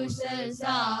பூசல்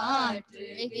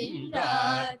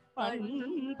சாற்றுகின்றார்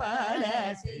பண்பட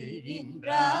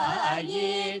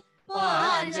செய்கின்றாயே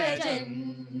பாஞ்சஜன்யமே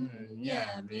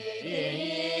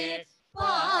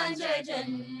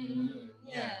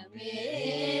பாஞ்சஜன்யமே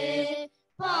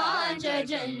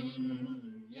பாஞ்சஜன்யமே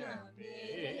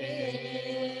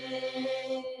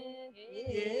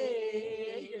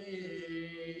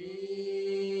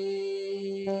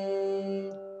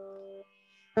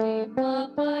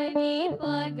பபனி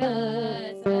பக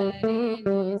சரி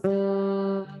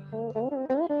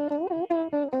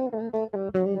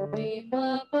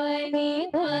பபனி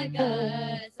பக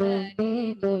சரி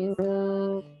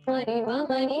மரி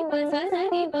பமனி பச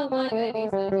சரி பமகரி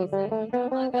சரி சரி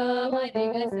மக மரி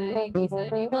க சரி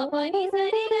சரி பமனி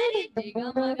சரி கரி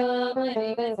க மக மரி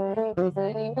க சரி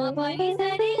சரி பமனி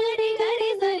சரி கரி கரி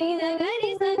சரி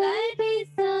கரி ச கரி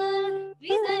ச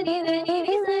ரி சரி ரி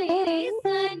சரி ரி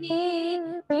சனி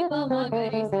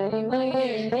பமகரி சரி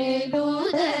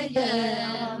மகிழுதயம்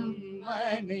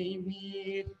மனை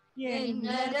மீர்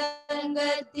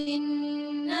என்னரங்கத்தின்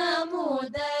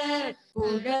அமுதர்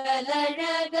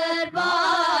குழலழகர்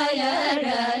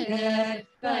வாயழகர்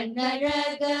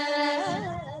கண்ணழகர்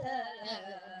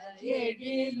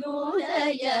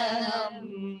எழிலுதயம்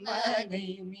மனை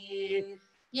மீர்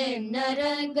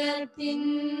என்னரங்கத்தின்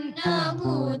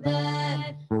அமுதர்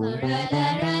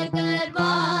குழலழகர்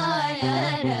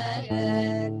வாயழகர்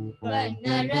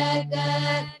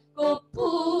கண்ணழகர்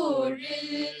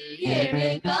கொப்பூழில் எழு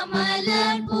கமல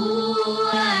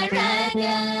பூஅழகர்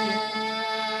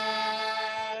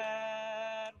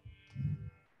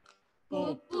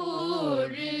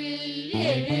கொப்பூழில்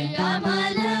எழு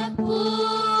கமல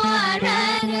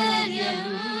பூஅழகர்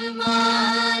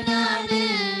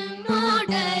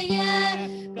எம்மானவினுடைய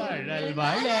கழல்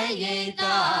வளையை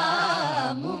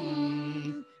தாமும்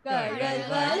கழல்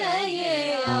வளையே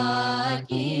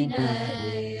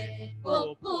ஆக்கினரே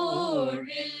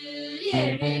கொப்பூழில்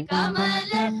எழு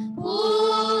கமல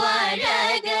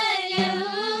பூஅழகர்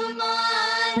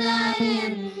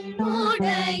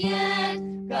எம்மானவினுடைய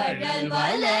கழல்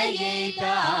வளையை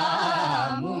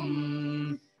தாமும்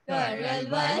கழல்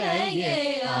வளையே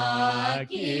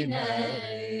ஆக்கினரே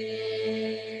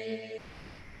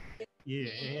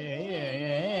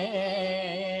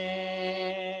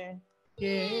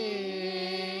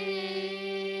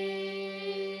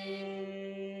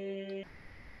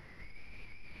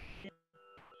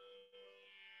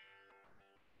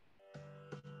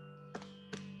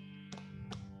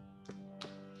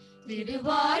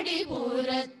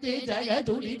திருவாடிபுரத்து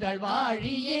ஜகதுளிதழ்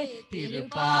வாழியே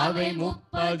திருப்பாவை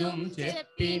முப்பதும்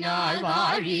செப்பினாள்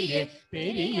வாழியே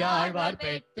பெரியாழ்வார்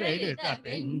பெற்றெடுத்த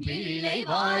பெண் பிள்ளை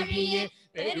வாழியே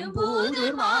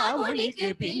பெரும்பூதூர் மாமுனிக்கு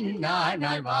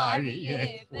பின்னாள் வாழியே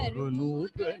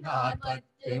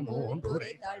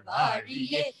 143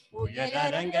 வாழியே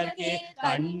உயரங்கற்கே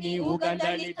கண்ணி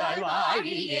உகந்தளித்தாள்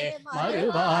வாழியே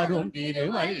மறுவாரும்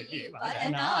திருவள்ளி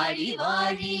வரநாடி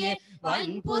வாழியே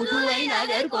வன்புதுவை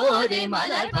நகர் கோதை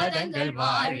மலர் பதங்கள்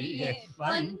வாழியே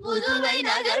வன்புதுவை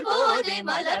நகர் கோதை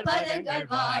மலர் பதங்கள்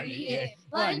வாழியே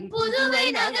வன்புதுவை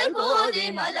நகர் கோதை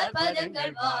மலர்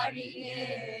பதங்கள் வாழியே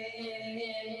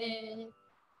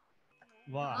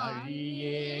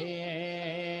வாழியே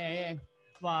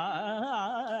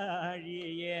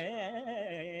வாழியே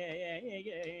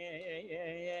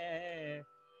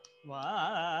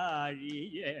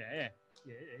வாழியே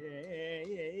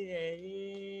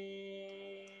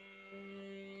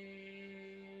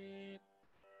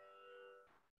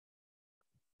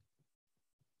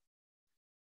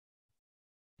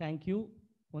Thank you.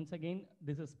 Once again,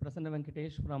 this is Prasanna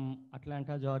Venkatesh from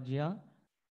Atlanta, Georgia.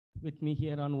 With me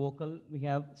here on vocal, we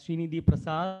have Srinidhi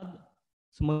Prasad,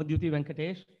 Sumadhyuti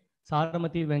Venkatesh,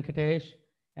 Saramati Venkatesh,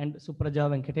 and Supraja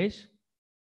Venkatesh.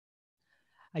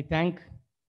 I thank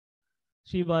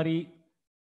Srivari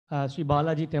Sri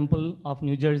Balaji Temple of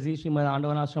New Jersey, Srimad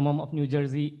Andavanashramam of New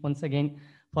Jersey, once again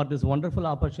for this wonderful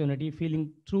opportunity,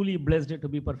 feeling truly blessed to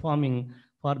be performing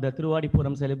for the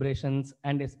Pooram celebrations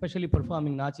and especially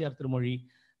performing Nachiar Thirumozhi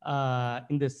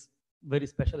in this very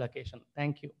special occasion.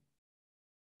 Thank you.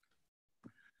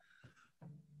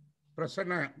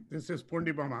 Prasanna, this is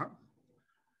Pundi Mama.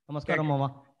 Namaskaram,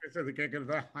 Mama.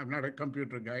 I'm not a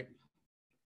computer guy.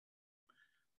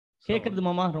 Kekirudhu,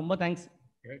 Mama. Romba thanks.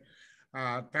 Okay.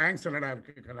 Thanks,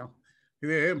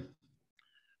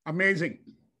 amazing.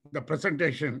 The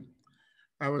presentation,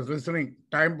 I was listening,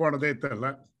 time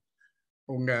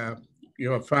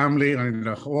your family and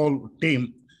the whole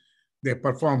team, they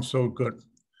perform so good.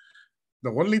 The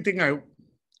only thing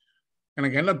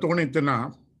எனக்கு என்ன தோணித்துன்னா,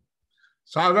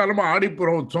 சாதாரணமா ஆடிப்புற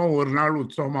உற்சவம் ஒரு நாள்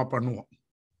உற்சவமா பண்ணுவோம்.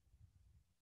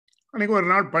 அன்னைக்கு ஒரு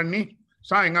நாள் பண்ணி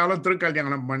சாயங்காலம்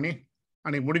திருக்கல்யாணம் பண்ணி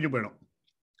அன்னைக்கு முடிஞ்சு போயிடும்.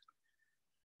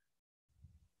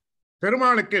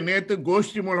 பெருமாளுக்கு நேத்து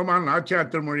கோஷ்டி மூலமா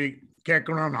நாச்சியார் திருமொழி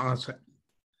கேட்கணும்னு ஆசை.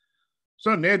 ஸோ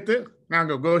நேத்து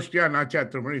நாங்க கோஷ்டியா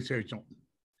நாச்சியார் திருமொழி சேவிச்சோம்.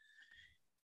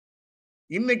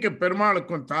 இன்னைக்கு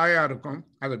பெருமாளுக்கும் தாயாருக்கும்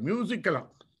அது மியூசிக்கலா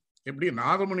எப்படி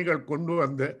நாதமுனிகள் கொண்டு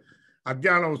வந்து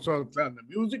அத்தியான உற்சவத்துல அந்த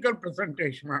மியூசிக்கல்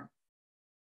பிரசன்டேஷனா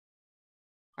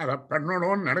அதை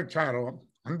பண்ணணும்னு நினைச்சாரோ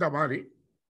அந்த மாதிரி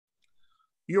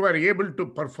you are able to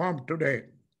perform today.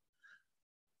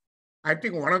 I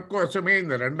think உனக்கோசமே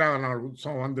இந்த 2வது நாள்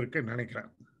உற்சவம் வந்திருக்குன்னு நினைக்கிறேன்.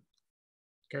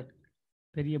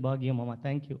 பெரிய பாக்கியம் மாமா.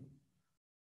 தேங்க்யூ.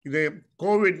 இது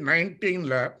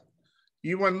COVID-19ல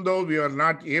even though we are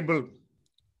not able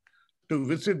to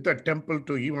visit the temple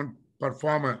to even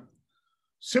perform a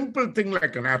simple thing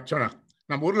like an archana.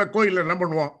 நம்ம ஊர்ல கோயில்ல என்ன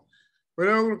பண்ணுவோம்,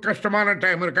 ஒரு கஷ்டமான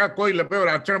டைம் இருக்கா, கோயில்ல போய்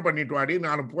ஒரு அர்ச்சனை பண்ணிட்டு வாடி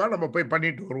அனுப்புவா, நம்ம போய்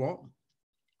பண்ணிட்டு வருவோம்.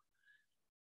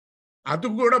 அது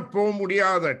கூட போக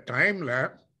முடியாத டைம்ல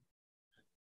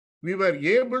we were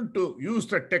able to use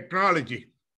the technology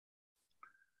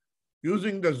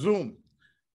using the Zoom.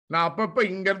 நான் அப்பப்போ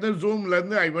இங்கேருந்து ஜூம்ல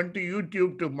இருந்து I went to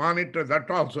YouTube to monitor that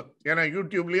also. ஏன்னா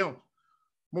யூடியூப்லேயும்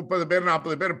 30 பேர்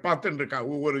 40 பேர் பார்த்துட்டு இருக்கா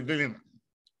ஒவ்வொரு இதுலையும்.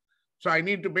 So I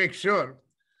need to make sure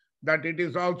that it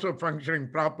is also functioning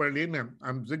properly.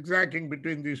 I'm zigzagging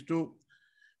between these two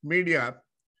media,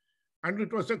 and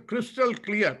it was a crystal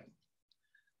clear.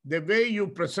 The way you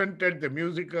presented the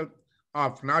musical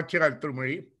of Nachiar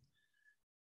Thirumozhi,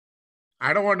 I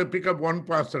don't want to pick up one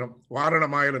பாசுரம்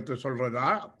வாரணமாயிரத்தை சொல்றதா,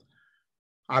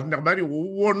 அந்த மாதிரி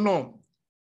ஒவ்வொன்றும்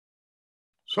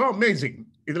so amazing.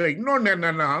 இதுல இன்னொன்று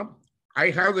என்னன்னா, I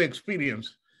have the experience.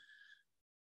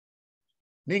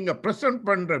 நீங்க present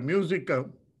பண்ற musical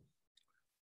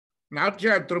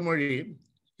Nachiar Thirumozhi,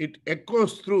 it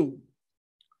echoes through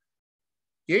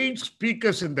 8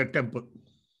 speakers in the temple.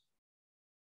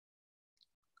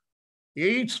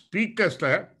 8 speakersல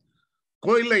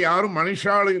கோயில்ல யாரும்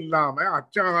மனுஷாலும் இல்லாம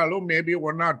அச்சாலும் மேபி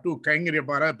 1 or 2 கைங்கரிய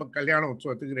பாரா இப்ப கல்யாண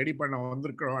உற்சவத்துக்கு ரெடி பண்ண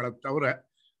வந்திருக்கிறவங்கள தவிர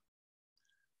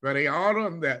வேற யாரும்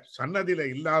அந்த சன்னதியில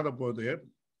இல்லாத போது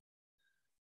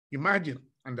இமேஜின்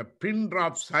அந்த பின்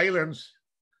டிராப் சைலன்ஸ்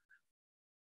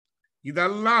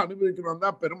இதெல்லாம் அனுபவிக்கணும்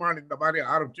தான் பெருமாள் இந்த மாதிரி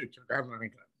ஆரம்பிச்சு வச்சிருக்காருன்னு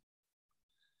நினைக்கிறேன்.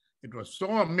 It was so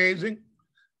amazing.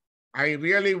 I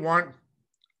really want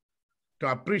to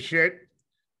appreciate.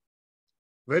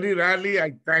 Very rarely I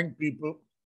thank people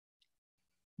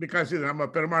because it's நம்ம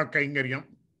பெருமாள் கைங்கரியம்.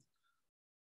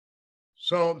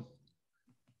 So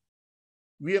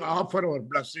we offer our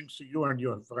blessings to you and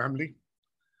your family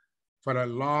for a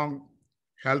long,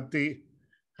 healthy,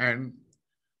 and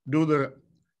do the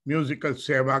musical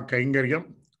Sevaa Kaingaryam.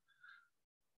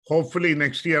 Hopefully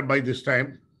next year by this time,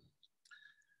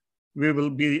 we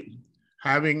will be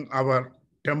having our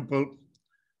temple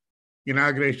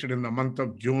inauguration in the month of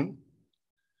June.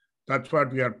 That's what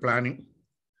we are planning.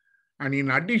 And in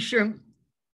addition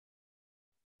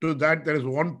to that, there is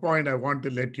one point I want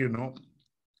to let you know.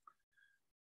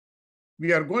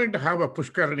 We are going to have a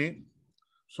Pushkarani,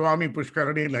 Swami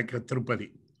Pushkarani like a Tirupati.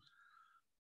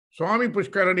 Swami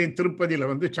Pushkarani திருப்பதியில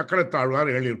வந்து சக்கரத்தாழ்வார்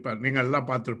எழுதியிருப்பார், நீங்க எல்லாம்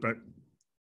பார்த்திருப்பார்.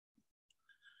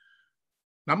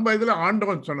 நம்ம இதுல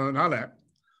ஆண்டவன் சொன்னதுனால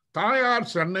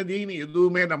தாயார் சன்னதின்னு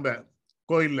எதுவுமே நம்ம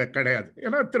கோயில்ல கிடையாது.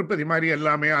 ஏன்னா திருப்பதி மாதிரி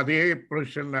எல்லாமே அதே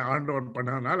ப்ரொஃபஷன்ல ஆண்டவன்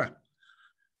பண்ணதுனால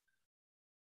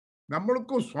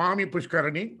நம்மளுக்கும் சுவாமி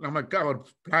புஷ்கரணி நமக்கு அவர்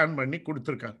பிளான் பண்ணி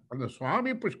கொடுத்துருக்காரு. அந்த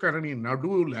சுவாமி புஷ்கரணி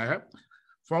நடுவுல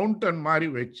ஃபவுண்டன் மாதிரி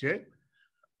வச்சு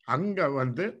அங்க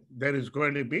வந்து there is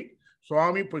going to be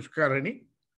Swami Pushkarani,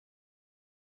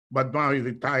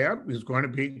 Padmavati Tayar is going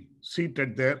to be seated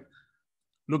there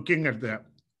looking at the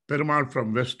Perumal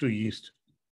from west to east.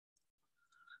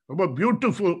 ரொம்ப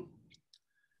பியூட்டிஃபுல்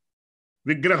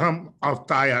விக்கிரகம் ஆஃப்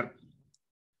தாயார்.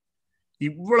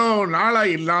 இவ்வளவு நாளா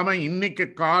இல்லாம இன்னைக்கு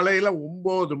காலையில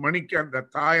 9 மணிக்கு அந்த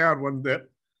தாயார் வந்து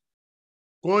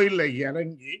கோயில்ல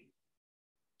இறங்கி,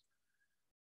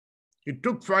 it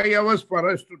took 5 hours for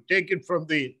us to take it from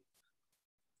the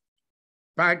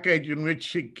package in which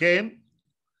she came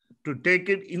to take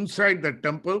it inside the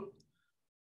temple.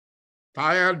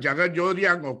 தாயார் ஜெகஜோதி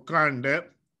அங்க உட்காந்து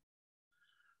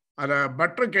அத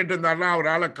பட்டர் கேட்டிருந்தாருன்னா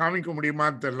அவரால் காமிக்க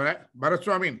முடியுமான்னு தெரியல.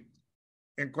 பரசுவாமி,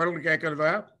 என் குரல்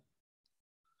கேட்கறதா?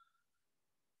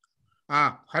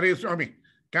 ஹரிசுவாமி,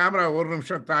 கேமரா ஒரு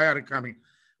நிமிஷம் தாயார் காமி.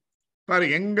 பாரு,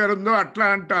 எங்க இருந்தோ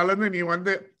அட்லாண்டாலேருந்து நீ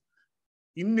வந்து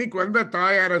இன்னைக்கு வந்த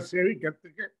தாயாரை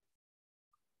சேவிக்கிறதுக்கு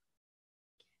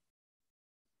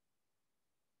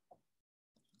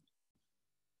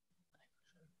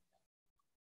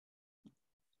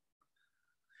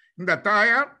இந்த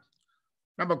தாயார்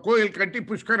நம்ம கோயில் கட்டி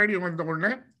புஷ்கரணி வந்த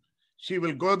உடனே she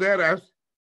will go there as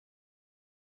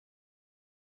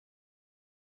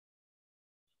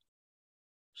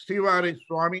Srivari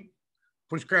சுவாமி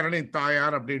புஷ்கரணி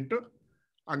தாயார் அப்படின்ட்டு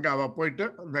அங்க அவ போயிட்டு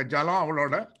அந்த ஜலம்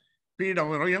அவளோட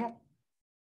பீடம் வரையும்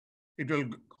it will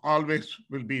always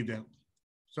will be there.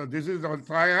 So this is our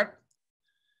தாயார்.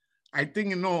 I think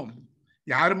இன்னும்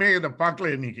யாருமே இதை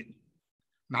பார்க்கல. இன்னைக்கு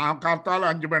நான் காத்தால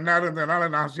 5 மணி நேரம் இருந்ததுனால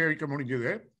நான் சேவிக்க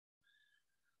முடிஞ்சது.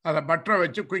 அதை பட்டரை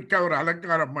வச்சு குயிக்கா ஒரு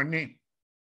அலங்காரம் பண்ணி,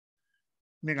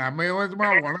 நீங்க அமேசமா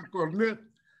உனக்கு வந்து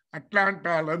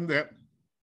அட்லாண்டாலேருந்து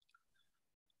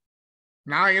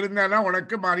நான் இருந்தேன்னா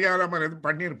உனக்கு மரியாதை மரியாதை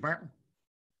பண்ணியிருப்பேன்,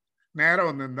 நேரம்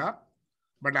வந்திருந்தா.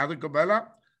 பட் அதுக்கு பதிலாக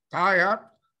தாயார்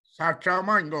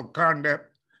சாட்சாமா இங்க உட்காந்து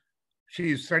she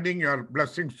is sending your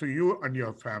blessings to you and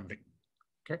your family.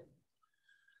 Okay,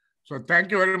 so thank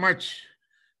you very much.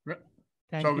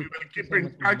 So we will keep in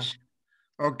touch.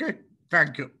 Okay,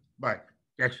 thank you. Bye.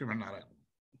 Jai Shri Narayan.